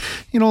 Because,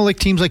 like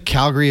teams like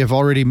Calgary have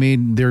already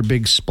made their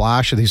big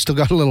splash, and they still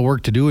got a little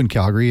work to do in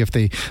Calgary if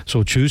they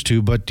so choose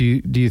to. But do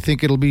you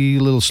think it'll be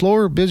a little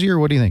slower, busier?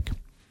 What do you think?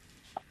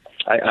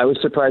 I was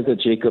surprised that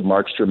Jacob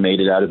Markstrom made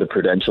it out of the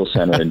Prudential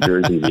Center in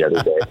Jersey the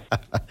other day.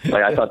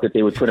 Like, I thought that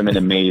they would put him in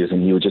a maze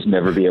and he would just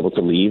never be able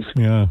to leave.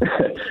 Yeah.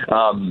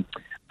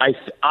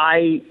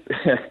 I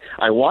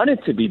want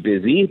it to be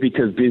busy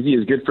because busy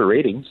is good for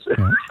ratings.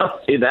 Yeah. I'll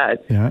say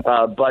that. Yeah.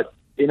 But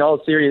in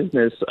all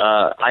seriousness,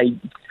 I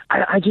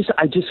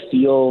just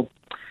feel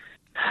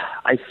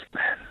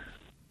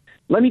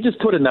let me just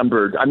put a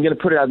number. I'm going to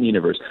put it out in the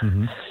universe.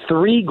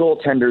 3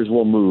 goaltenders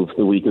will move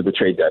the week of the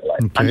trade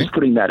deadline. Okay. I'm just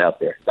putting that out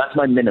there. That's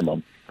my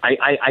minimum.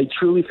 I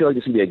truly feel like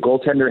this is going to be a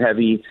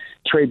goaltender-heavy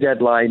trade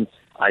deadline.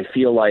 I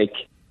feel like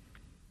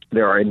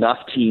there are enough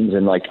teams,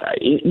 and like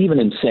even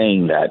in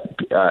saying that,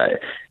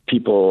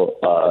 people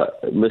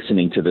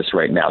listening to this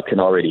right now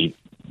can already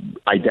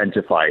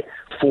identify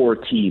 4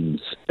 teams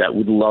that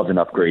would love an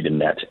upgrade in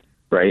net,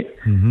 right?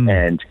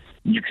 And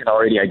you can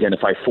already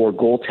identify 4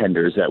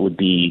 goaltenders that would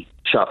be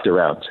shopped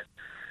around.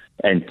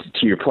 And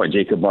to your point,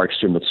 Jacob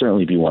Markstrom would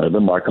certainly be one of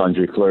them.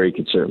 Marc-Andre Fleury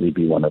could certainly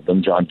be one of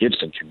them. John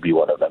Gibson could be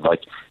one of them.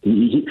 Like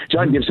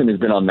John Gibson has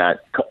been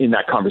in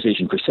that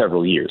conversation for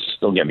several years.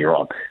 Don't get me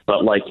wrong,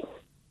 but like,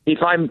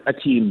 if I'm a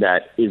team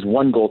that is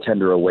 1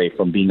 goaltender away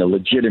from being a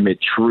legitimate,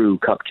 true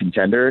cup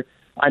contender,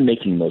 I'm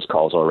making those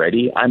calls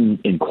already. I'm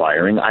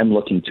inquiring. I'm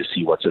looking to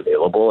see what's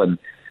available. And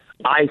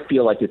I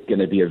feel like it's going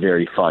to be a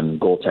very fun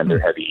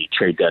goaltender-heavy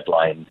trade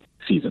deadline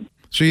season.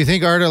 So you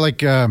think, Arda,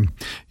 like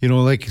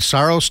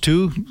Saros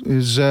too,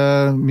 is,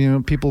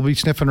 people will be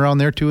sniffing around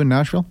there too in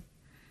Nashville?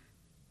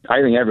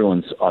 I think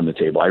everyone's on the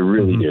table. I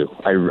really do.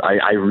 I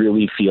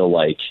really feel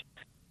like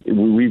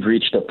we've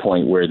reached a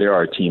point where there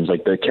are teams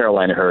like the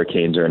Carolina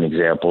Hurricanes are an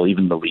example,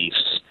 even the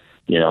Leafs,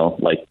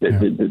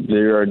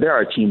 there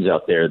are teams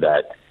out there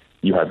that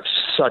you have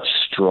such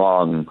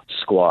strong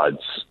squads,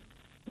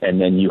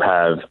 and then you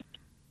have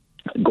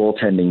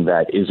goaltending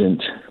that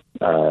isn't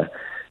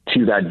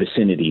to that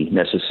vicinity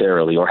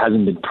necessarily, or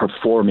hasn't been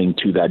performing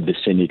to that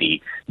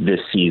vicinity this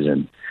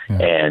season.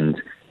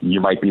 And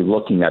you might be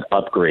looking at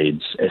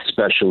upgrades,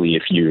 especially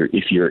if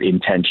your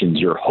intentions,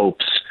 your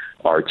hopes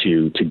are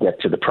to get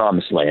to the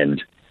promised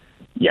land.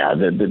 Yeah,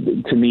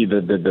 to me,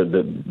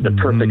 the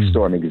perfect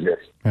storm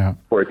exists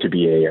for it to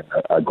be a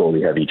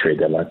goalie-heavy trade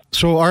deadline.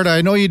 So, Arda,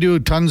 I know you do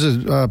tons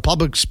of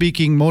public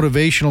speaking,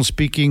 motivational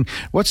speaking.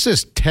 What's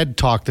this TED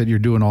Talk that you're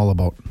doing all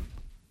about?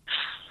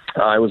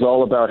 It was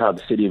all about how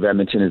the city of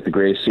Edmonton is the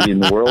greatest city in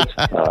the world.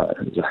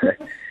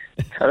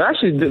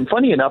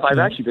 Funny enough, I've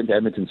actually been to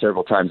Edmonton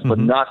several times, but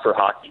not for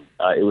hockey.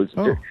 It was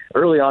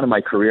early on in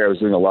my career. I was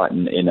doing a lot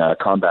in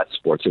combat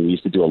sports, and we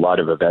used to do a lot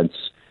of events.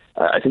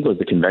 I think it was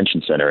the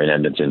convention center in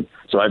Edmonton.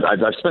 So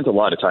I've spent a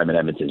lot of time in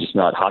Edmonton, just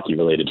not hockey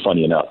related.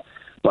 Funny enough,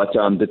 but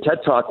the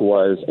TED Talk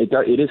was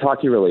it is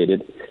hockey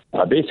related.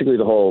 Basically,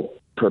 the whole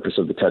purpose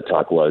of the TED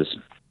Talk was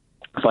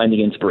finding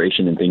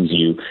inspiration in things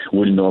you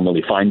wouldn't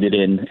normally find it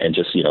in, and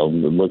just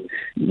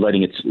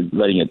letting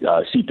it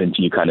seep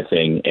into you, kind of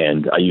thing.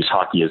 And I use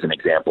hockey as an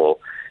example.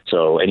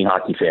 So any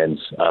hockey fans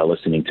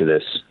listening to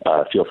this,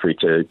 feel free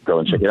to go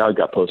and check it out. It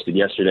got posted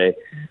yesterday,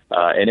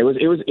 and it was.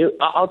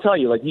 I'll tell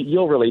you, like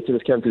you'll relate to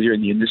this, Kevin, because you're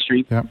in the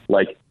industry. Yeah.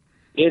 Like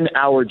in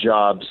our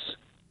jobs,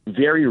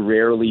 very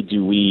rarely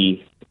do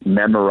we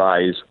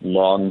memorize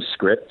long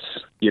scripts.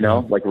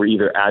 Like we're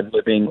either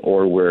ad-libbing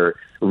or we're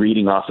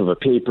reading off of a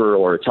paper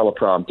or a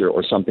teleprompter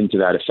or something to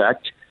that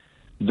effect.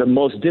 The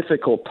most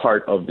difficult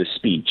part of the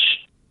speech,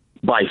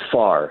 by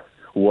far,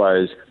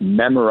 was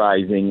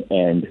memorizing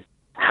and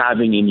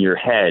having in your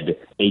head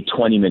a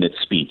 20-minute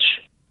speech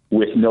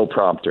with no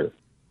prompter.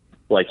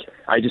 Like,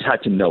 I just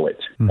had to know it.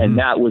 And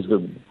that was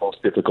the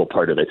most difficult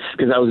part of it,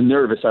 because I was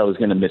nervous I was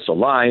going to miss a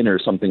line or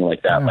something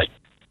like that. Like,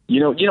 you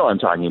know what I'm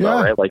talking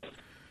about, right? Like,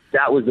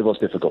 that was the most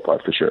difficult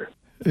part for sure.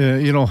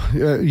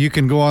 You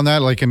can go on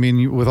that. Like, I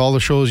mean, with all the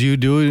shows you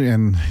do,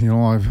 and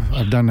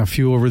I've done a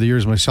few over the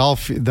years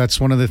myself. That's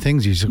one of the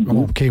things you say,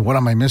 okay, what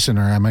am I missing,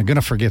 or am I going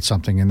to forget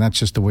something? And that's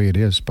just the way it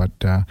is. But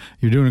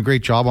you're doing a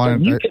great job on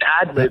it. You could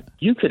ad-lib.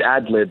 You could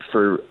ad-lib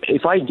for,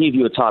 if I gave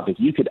you a topic,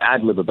 you could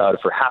ad-lib about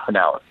it for half an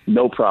hour,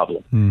 no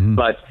problem. Mm-hmm.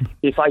 But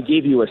if I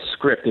gave you a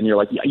script and you're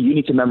like, you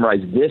need to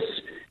memorize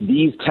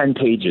these 10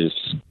 pages,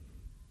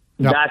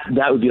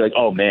 that would be like,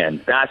 oh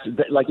man, that's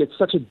like, it's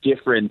such a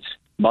different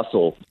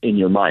muscle in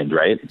your mind,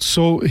 right?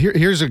 So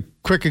here's a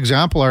quick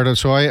example, Arda.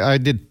 So I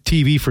did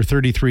TV for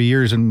 33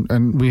 years,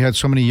 and we had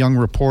so many young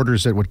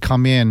reporters that would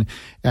come in,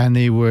 and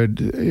they would,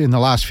 in the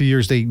last few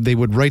years, they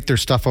would write their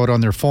stuff out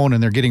on their phone,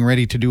 and they're getting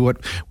ready to do what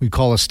we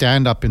call a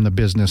stand-up in the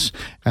business.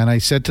 And I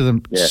said to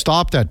them,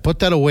 stop that, put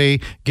that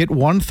away, get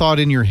one thought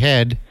in your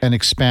head and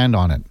expand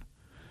on it.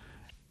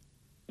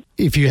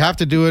 If you have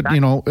to do it,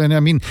 and I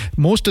mean,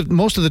 most of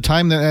the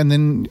time, and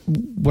then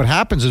what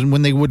happens is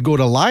when they would go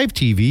to live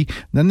TV,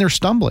 then they're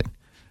stumbling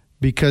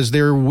because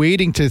they're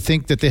waiting to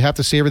think that they have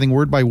to say everything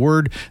word by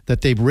word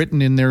that they've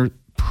written in their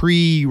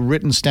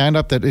pre-written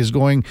stand-up that is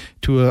going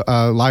to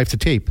a live to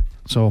tape.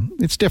 So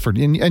it's different,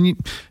 and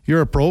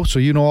you're a pro, so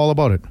you know all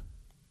about it.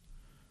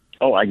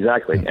 Oh,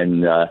 exactly.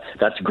 And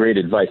that's great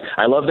advice.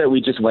 I love that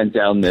we just went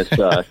down this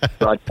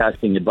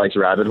broadcasting advice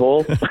rabbit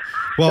hole.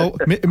 Well,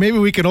 maybe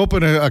we can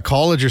open a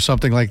college or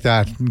something like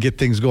that and get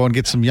things going,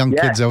 get some young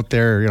kids out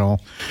there,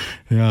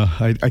 Yeah,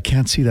 I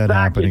can't see that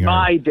happening.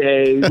 Back in my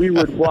day, we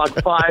would walk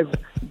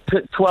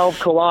 12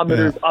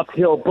 kilometers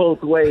uphill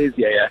both ways.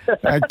 Yeah.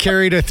 I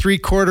carried a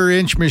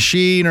 3/4-inch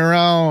machine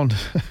around.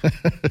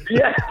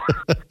 Yeah.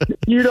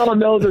 You don't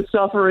know the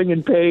suffering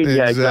and pain.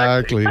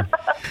 Exactly. Yeah,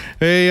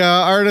 Hey,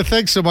 Arda,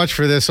 thanks so much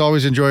for this.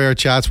 Always enjoy our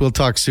chats. We'll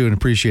talk soon.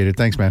 Appreciate it.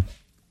 Thanks, man.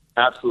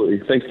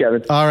 Absolutely. Thanks,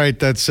 Kevin. All right.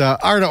 That's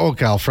Arda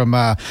Okal from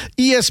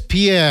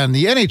ESPN,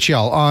 the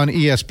NHL on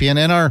ESPN.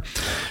 And our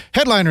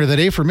headliner of the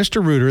day for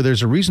Mr. Rooter.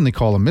 There's a reason they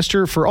call him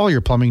Mr. For all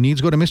your plumbing needs,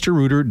 go to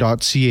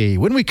mrrooter.ca.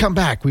 When we come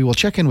back, we will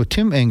check in with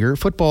Tim Enger,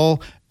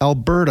 Football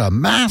Alberta.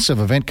 Massive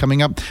event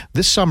coming up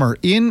this summer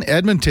in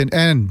Edmonton.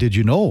 And did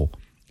you know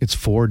it's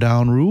 4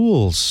 Down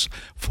Rules?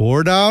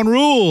 4 Down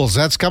Rules.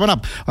 That's coming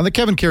up on the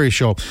Kevin Karius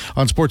Show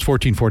on Sports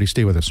 1440.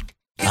 Stay with us.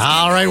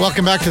 All right,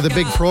 welcome back to the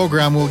big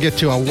program. We'll get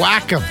to a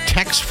whack of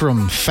text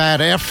from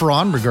Fat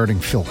Efron regarding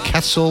Phil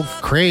Kessel,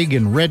 Craig,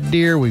 and Red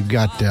Deer. We've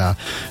got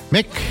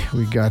Mick.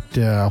 We got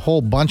a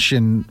whole bunch.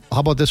 And how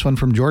about this one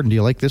from Jordan? Do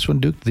you like this one,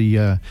 Duke?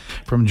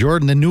 From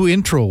Jordan, the new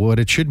intro, what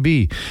it should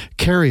be.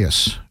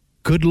 Karius,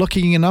 good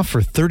looking enough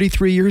for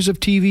 33 years of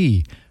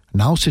TV,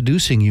 now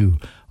seducing you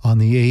on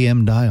the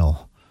AM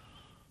dial.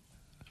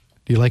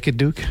 Do you like it,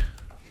 Duke?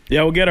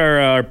 Yeah, we'll get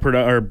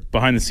our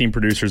behind-the-scene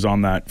producers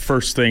on that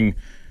first thing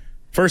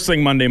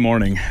Monday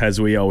morning, as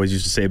we always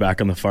used to say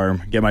back on the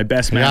farm. Get my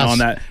best man on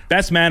that.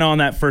 Best man on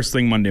that first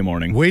thing Monday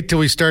morning. Wait till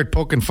we start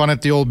poking fun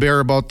at the old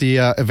bear about the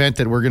event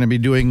that we're going to be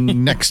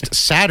doing next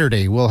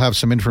Saturday. We'll have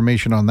some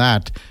information on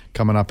that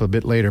coming up a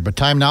bit later. But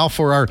time now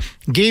for our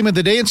game of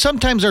the day. And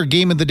sometimes our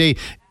game of the day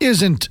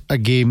isn't a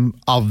game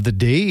of the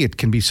day. It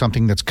can be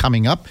something that's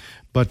coming up.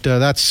 But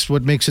that's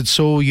what makes it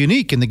so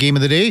unique. In the game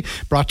of the day,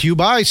 brought to you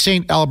by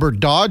St. Albert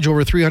Dodge.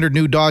 Over 300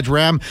 new Dodge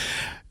Ram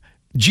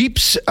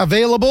Jeeps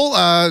available,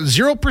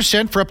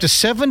 0% for up to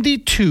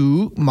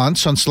 72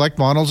 months on select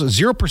models,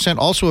 0%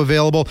 also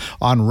available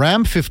on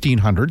Ram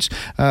 1500s.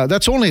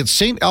 That's only at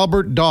St.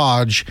 Albert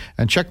Dodge,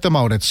 and check them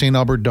out at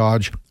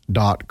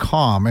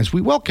stalbertdodge.com. As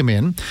we welcome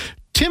in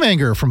Tim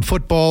Enger from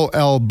Football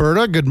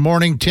Alberta. Good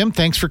morning, Tim.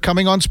 Thanks for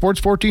coming on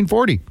Sports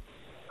 1440.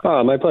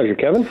 My pleasure,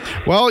 Kevin.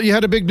 Well, you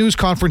had a big news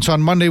conference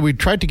on Monday. We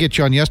tried to get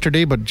you on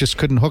yesterday, but just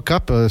couldn't hook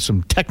up.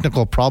 Some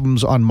technical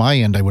problems on my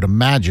end, I would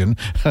imagine.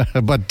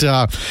 But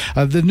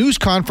the news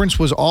conference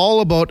was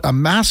all about a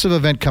massive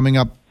event coming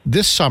up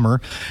this summer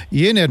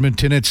in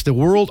Edmonton. It's the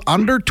World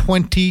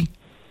Under-20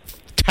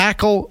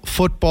 Tackle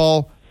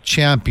Football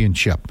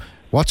Championship.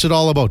 What's it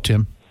all about,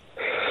 Tim?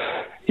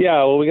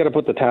 Yeah, well, we got to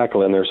put the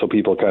tackle in there so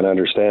people kind of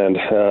understand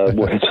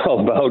what it's all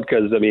about.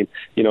 Because, I mean,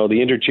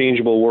 the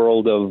interchangeable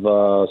world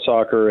of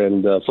soccer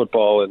and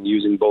football, and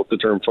using both the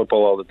term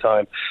football all the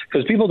time.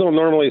 Because people don't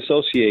normally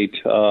associate,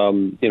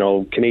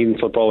 Canadian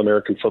football,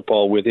 American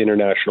football with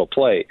international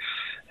play.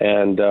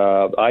 And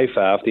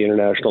IFAF, the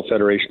International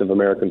Federation of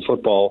American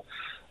Football,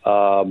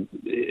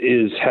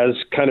 has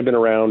kind of been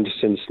around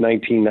since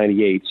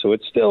 1998, so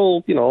it's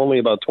still only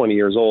about 20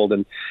 years old,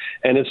 and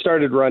it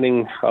started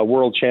running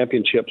world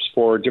championships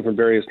for different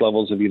various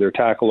levels of either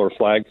tackle or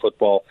flag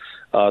football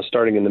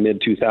starting in the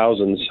mid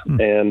 2000s,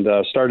 and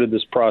started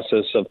this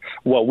process of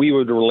what we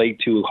would relate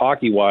to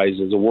hockey wise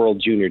as a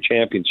world junior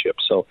championship,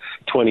 so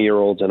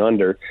 20-year-olds and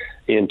under,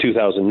 in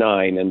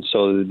 2009. And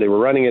so they were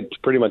running it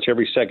pretty much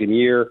every second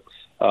year.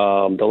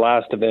 The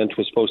last event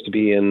was supposed to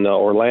be in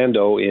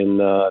Orlando in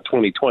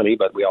 2020,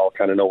 but we all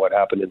kind of know what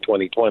happened in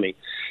 2020.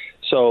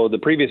 So the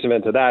previous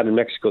event to that in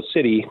Mexico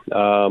City,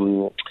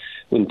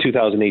 in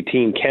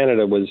 2018,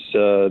 Canada was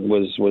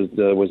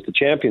the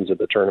champions of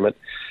the tournament,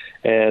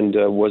 and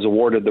was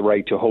awarded the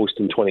right to host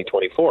in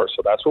 2024.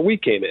 So that's where we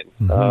came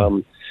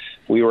in.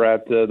 We were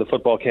at the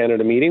Football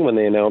Canada meeting when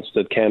they announced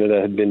that Canada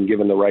had been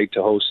given the right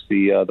to host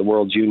the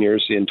World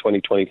Juniors in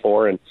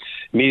 2024, and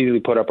immediately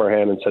put up our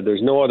hand and said,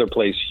 there's no other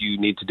place you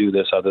need to do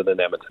this other than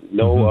Edmonton.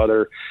 No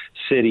other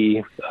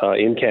city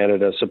in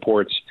Canada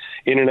supports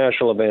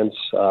international events,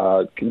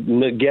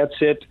 gets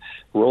it,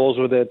 rolls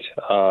with it,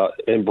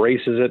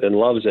 embraces it, and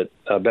loves it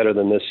better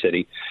than this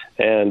city.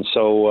 And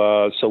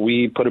so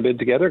we put a bid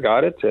together,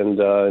 got it, and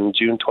in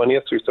June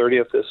 20th through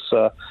 30th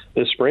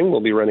this spring,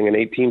 we'll be running an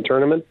 8-team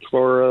tournament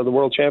for the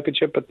World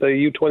Championship at the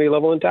U20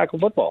 level in tackle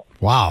football.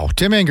 Wow.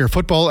 Tim Enger,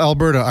 Football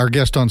Alberta, our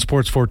guest on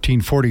Sports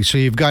 1440. So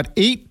you've got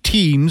 8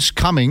 teams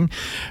coming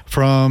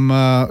from,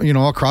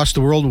 across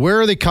the world. Where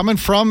are they coming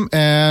from?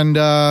 And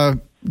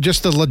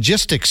just the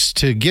logistics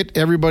to get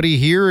everybody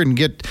here and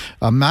get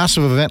a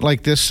massive event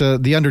like this,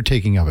 the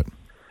undertaking of it.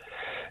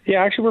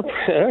 Yeah, actually,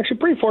 we're actually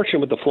pretty fortunate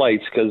with the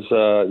flights because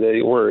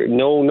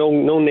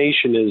no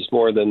nation is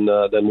more than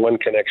one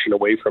connection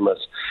away from us.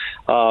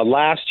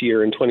 Last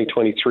year in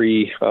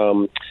 2023,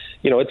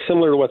 it's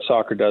similar to what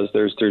soccer does.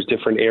 There's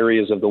different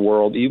areas of the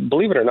world.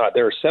 Believe it or not,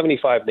 there are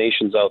 75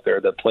 nations out there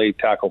that play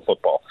tackle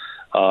football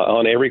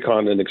on every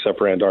continent except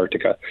for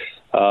Antarctica.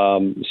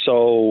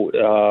 So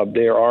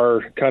there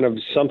are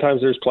sometimes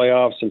there's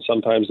playoffs and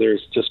sometimes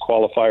there's just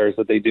qualifiers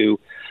that they do.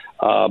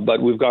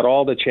 But we've got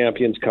all the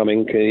champions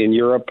coming. In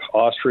Europe,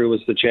 Austria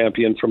was the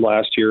champion from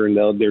last year,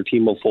 and their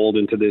team will fold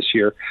into this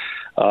year.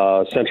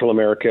 Central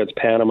America, it's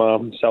Panama.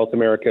 South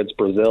America, it's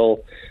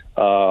Brazil.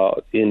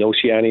 In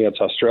Oceania, it's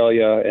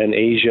Australia. And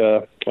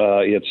Asia,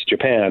 it's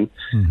Japan.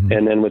 Mm-hmm.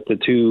 And then with the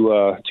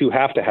two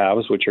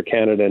have-to-haves, which are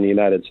Canada and the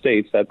United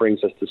States, that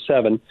brings us to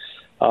 7.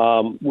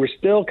 We're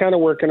still kind of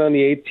working on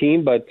the 8th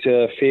team, but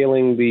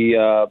failing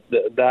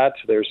that,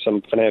 there's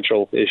some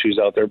financial issues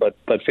out there, but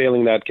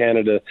failing that,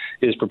 Canada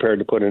is prepared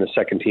to put in a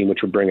 2nd team,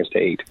 which would bring us to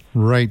 8.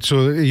 Right.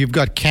 So you've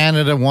got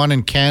Canada 1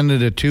 and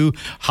Canada 2.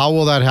 How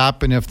will that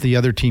happen if the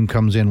other team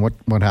comes in?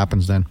 What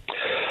happens then?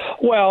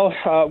 Well,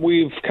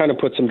 we've kind of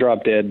put some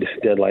drop-dead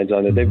deadlines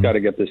on it. Mm-hmm. They've got to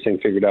get this thing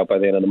figured out by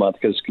the end of the month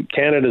because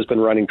Canada's been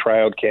running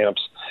tryout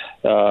camps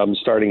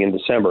starting in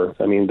December.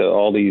 I mean,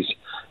 all these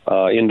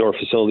indoor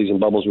facilities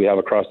and bubbles we have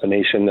across the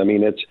nation. I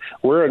mean,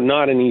 we're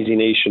not an easy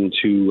nation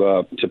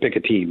to pick a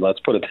team. Let's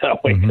put it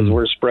that way, because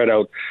we're spread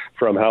out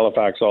from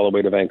Halifax all the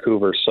way to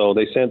Vancouver. So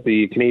they sent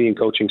the Canadian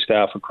coaching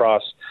staff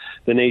across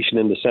the nation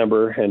in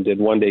December and did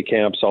one-day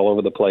camps all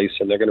over the place.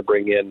 And they're going to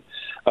bring in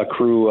a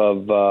crew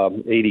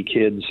of 80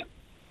 kids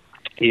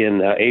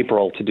in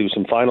April to do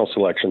some final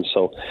selections.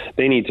 So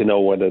they need to know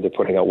whether they're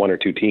putting out 1 or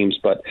 2 teams,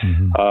 but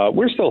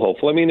we're still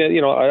hopeful. I mean,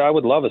 I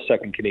would love a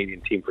second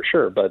Canadian team for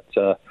sure, but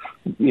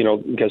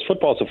because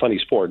football is a funny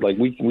sport. Like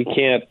we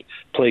can't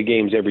play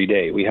games every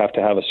day. We have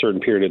to have a certain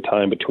period of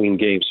time between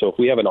games. So if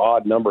we have an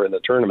odd number in the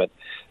tournament,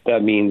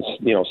 that means,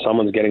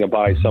 someone's getting a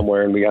bye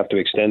somewhere and we have to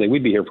extend it.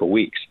 We'd be here for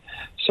weeks.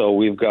 So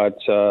we've got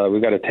a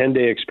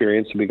 10-day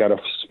experience that we got to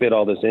spit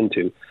all this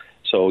into.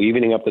 So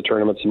evening up the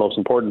tournament's the most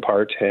important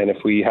part, and if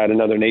we had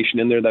another nation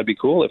in there, that'd be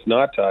cool. If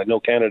not, I know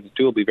Canada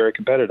too will be very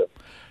competitive.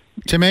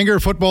 Tim Enger,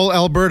 Football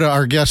Alberta,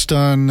 our guest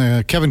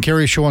on Kevin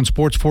Karius Show on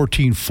Sports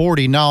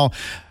 1440. Now,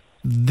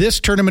 this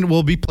tournament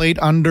will be played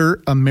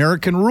under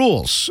American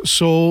rules.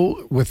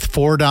 So with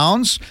 4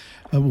 downs,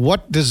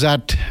 what does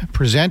that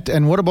present,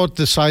 and what about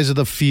the size of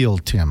the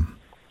field, Tim?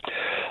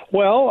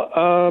 Well,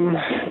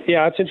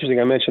 it's interesting.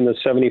 I mentioned the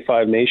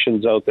 75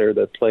 nations out there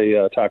that play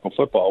tackle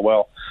football.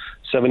 Well,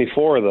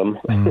 74 of them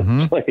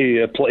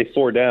play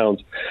 4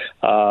 downs.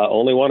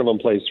 Only one of them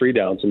plays 3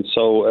 downs. And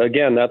so,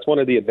 again, that's one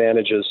of the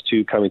advantages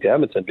to coming to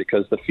Edmonton,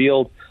 because the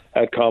field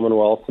at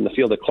Commonwealth and the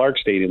field at Clark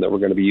Stadium that we're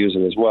going to be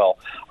using as well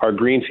are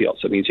green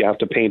fields. That means you have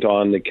to paint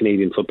on the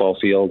Canadian football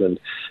field, and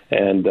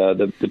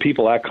the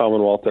people at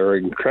Commonwealth are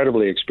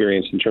incredibly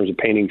experienced in terms of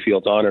painting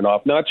fields on and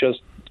off, not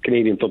just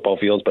Canadian football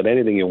fields, but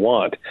anything you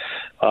want.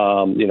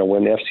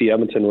 When FC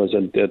Edmonton was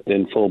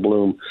in full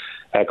bloom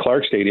at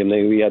Clark Stadium,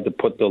 we had to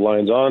put the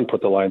lines on,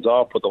 put the lines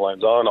off, put the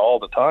lines on all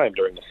the time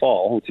during the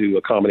fall to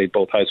accommodate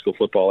both high school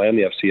football and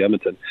the FC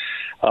Edmonton.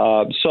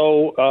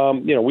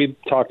 We've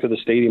talked to the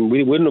stadium.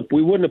 We wouldn't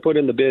have put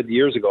in the bid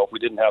years ago if we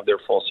didn't have their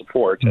full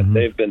support, and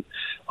they've been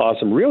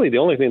awesome. Really, the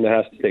only thing that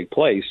has to take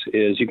place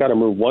is you got to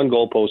move one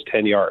goalpost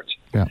 10 yards.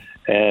 Yeah.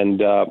 And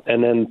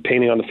then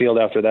painting on the field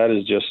after that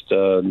is just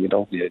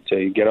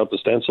you get out the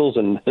stencils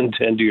and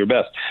do your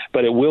best.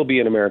 But it will be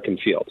an American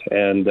field,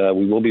 and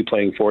we will be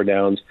playing 4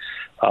 downs.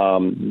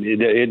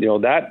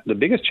 The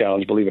biggest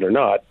challenge, believe it or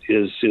not,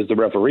 is the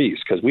referees,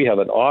 because we have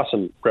an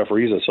awesome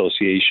referees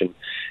association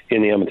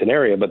in the Edmonton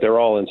area, but they're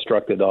all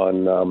instructed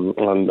on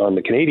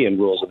the Canadian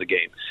rules of the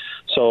game.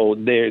 So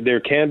there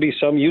can be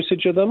some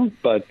usage of them,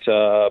 but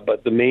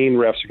the main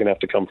refs are going to have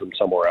to come from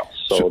somewhere else.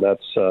 So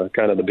that's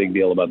kind of the big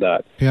deal about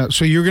that. Yeah.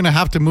 So you're going to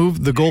have to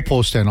move the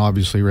goalpost then,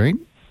 obviously, right?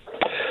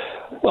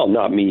 Well,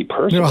 not me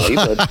personally,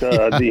 but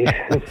that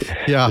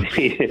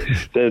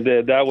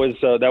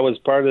was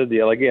part of the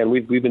deal. Again,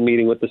 we've been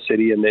meeting with the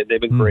city, and they've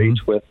been great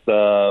with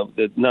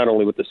not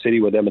only with the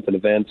city, with Edmonton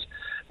Events,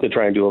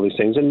 try and do all these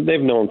things. And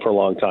they've known for a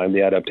long time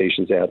the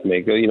adaptations they have to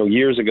make.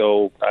 Years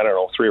ago, I don't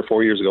know, 3 or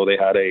 4 years ago, they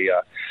had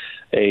a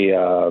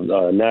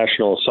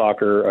national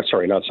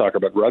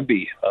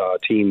rugby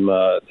team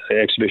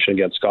exhibition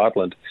against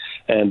Scotland,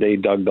 and they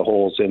dug the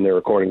holes in there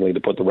accordingly to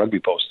put the rugby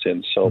posts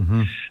in. So,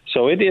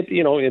 so it at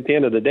the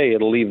end of the day,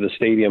 it'll leave the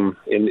stadium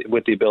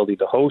with the ability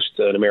to host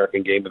an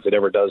American game if it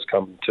ever does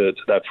come to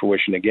that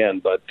fruition again.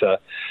 But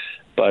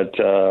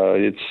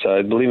it's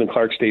I believe in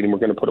Clark Stadium we're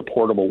going to put a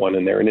portable one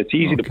in there, and it's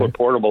easy to put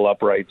portable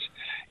uprights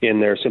in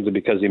there simply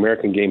because the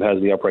American game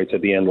has the uprights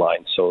at the end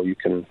line, so you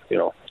can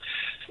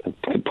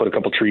put a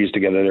couple trees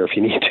together there if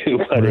you need to,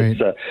 but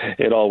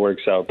it all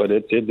works out. But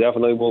it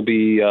definitely will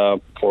be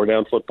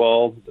 4-down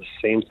football, the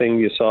same thing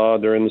you saw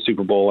during the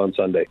Super Bowl on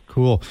Sunday.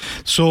 Cool.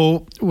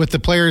 So with the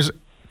players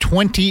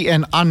 20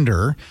 and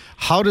under,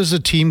 how does a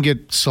team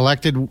get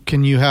selected?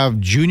 Can you have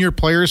junior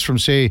players from,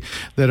 say,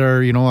 that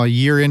are a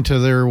year into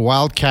their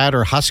Wildcat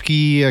or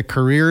Husky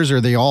careers? Are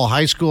they all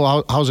high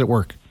school? How's it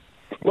work?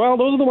 Well,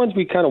 those are the ones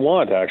we kind of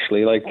want,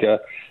 actually. Like,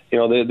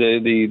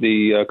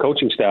 the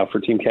coaching staff for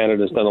Team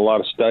Canada has done a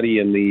lot of study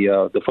in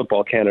the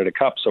Football Canada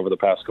Cups over the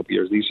past couple of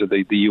years. These are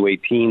the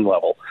U18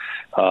 level.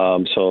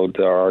 So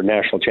there are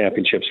national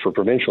championships for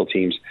provincial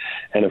teams,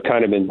 and have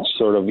kind of been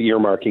sort of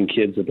earmarking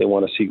kids that they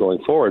want to see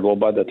going forward. Well,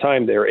 by the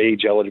time they're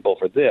age eligible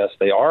for this,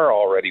 they are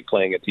already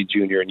playing at the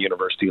junior and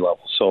university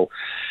level. So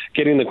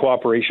getting the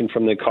cooperation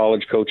from the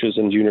college coaches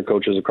and junior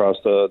coaches across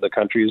the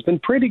country has been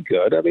pretty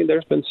good. I mean,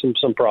 there's been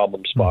some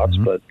problem spots,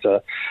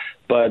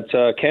 but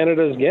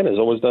Canada, again, has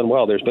always done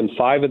well. There's been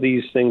 5 of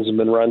these things have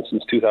been run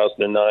since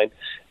 2009.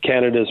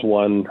 Canada's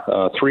won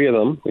 3 of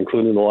them,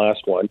 including the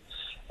last one,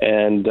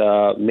 and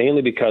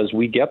mainly because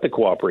we get the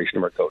cooperation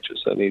of our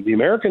coaches. I mean, the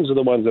Americans are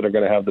the ones that are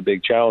going to have the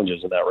big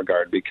challenges in that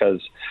regard,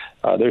 because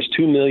there's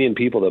 2 million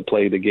people that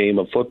play the game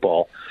of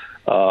football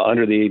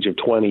under the age of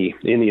 20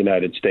 in the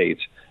United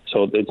States.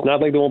 So it's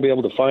not like they won't be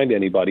able to find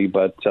anybody,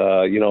 but,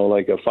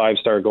 like a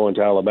 5-star going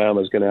to Alabama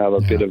is going to have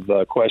a bit of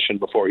a question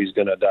before he's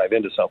going to dive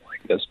into something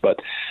like this. But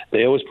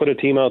they always put a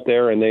team out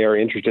there, and they are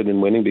interested in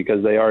winning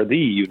because they are the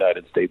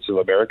United States of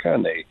America,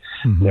 and they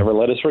never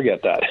let us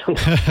forget that.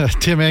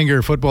 Tim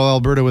Anger, Football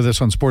Alberta, with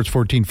us on Sports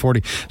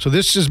 1440. So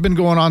this has been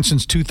going on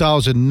since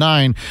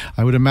 2009.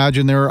 I would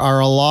imagine there are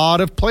a lot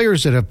of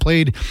players that have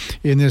played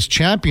in this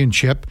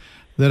championship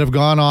that have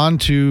gone on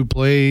to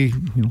play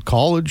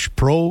college,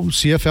 pro,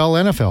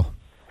 CFL, NFL.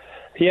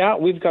 Yeah,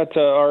 we've got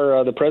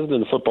the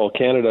president of Football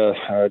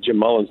Canada, Jim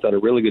Mullins, done a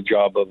really good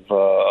job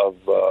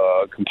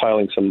of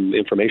compiling some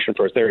information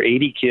for us. There are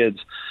 80 kids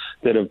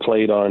that have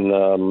played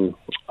on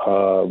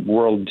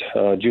world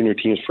junior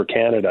teams for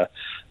Canada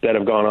that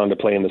have gone on to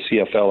play in the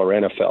CFL or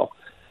NFL.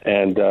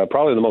 And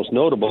probably the most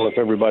notable, if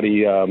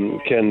everybody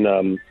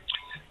can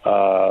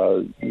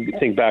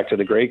think back to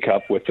the Grey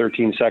Cup with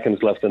 13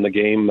 seconds left in the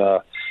game,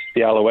 the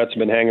Alouettes have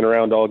been hanging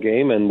around all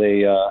game, and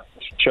they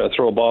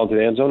throw a ball into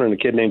the end zone, and a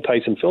kid named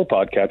Tyson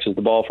Philpott catches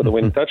the ball for the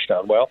winning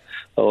touchdown. Well,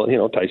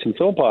 Tyson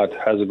Philpott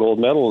has a gold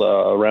medal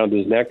around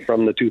his neck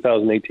from the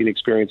 2018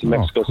 experience in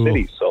Mexico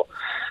City. So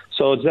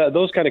it's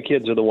those kind of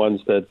kids are the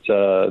ones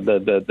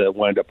that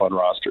wind up on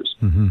rosters.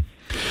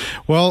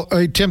 Well,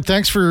 Tim,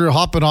 thanks for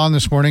hopping on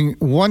this morning.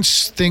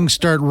 Once things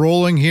start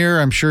rolling here,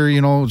 I'm sure,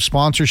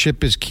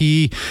 sponsorship is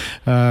key.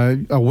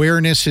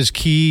 Awareness is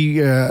key.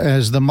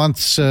 As the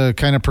months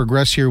kind of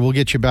progress here, we'll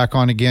get you back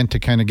on again to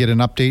kind of get an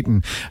update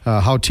on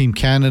how Team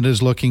Canada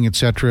is looking, et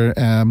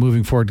cetera,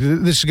 moving forward.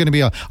 This is going to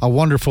be a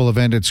wonderful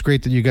event. It's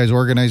great that you guys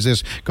organized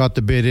this, got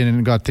the bid in,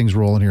 and got things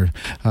rolling here.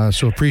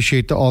 So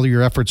appreciate all of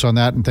your efforts on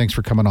that, and thanks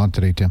for coming on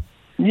today, Tim.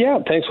 Yeah,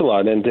 thanks a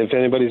lot. And if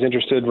anybody's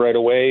interested right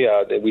away,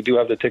 we do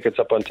have the tickets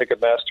up on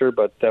Ticketmaster,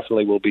 but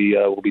definitely we'll be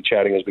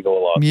chatting as we go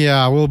along.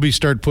 Yeah, we'll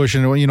start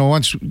pushing.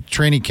 Once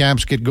training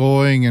camps get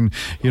going, and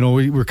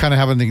we're kind of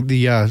having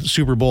the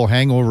Super Bowl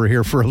hangover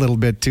here for a little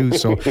bit too.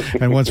 So,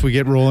 and once we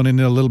get rolling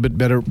into a little bit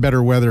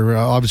better weather,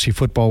 obviously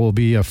football will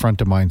be front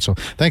of mind. So,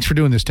 thanks for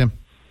doing this, Tim.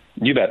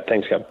 You bet.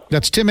 Thanks, Kevin.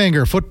 That's Tim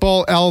Anger,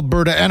 Football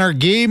Alberta, and our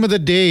game of the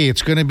day.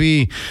 It's going to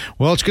be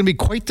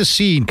quite the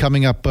scene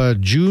coming up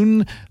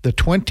June the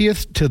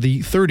 20th to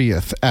the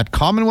 30th at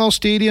Commonwealth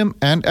Stadium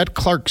and at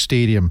Clark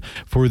Stadium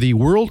for the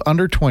World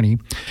Under-20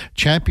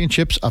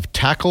 Championships of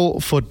Tackle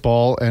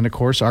Football. And, of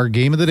course, our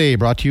game of the day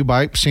brought to you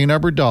by St.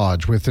 Albert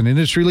Dodge with an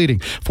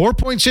industry-leading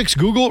 4.6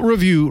 Google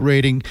review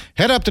rating.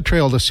 Head up the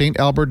trail to St.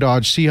 Albert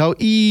Dodge. See how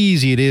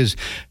easy it is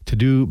to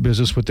do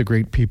business with the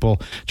great people.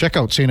 Check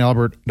out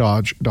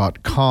stalbertdodge.com.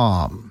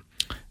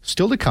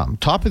 Still to come,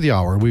 top of the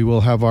hour, we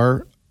will have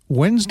our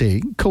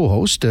Wednesday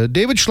co-host,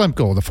 David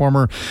Schlemko, the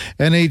former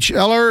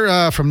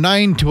NHLer, from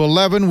 9 to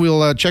 11.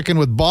 We'll check in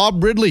with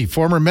Bob Ridley,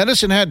 former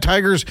Medicine Hat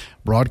Tigers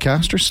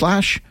broadcaster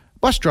 /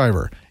 bus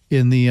driver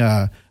in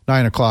the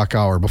 9 o'clock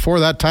hour. Before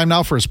that, time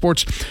now for a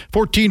Sports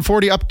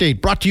 1440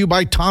 update brought to you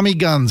by Tommy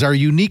Guns. Our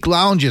unique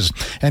lounges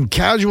and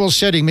casual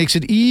setting makes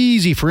it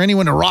easy for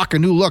anyone to rock a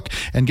new look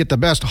and get the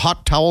best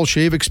hot towel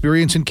shave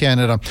experience in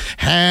Canada.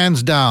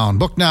 Hands down.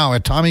 Book now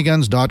at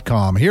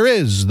TommyGuns.com. Here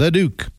is the Duke.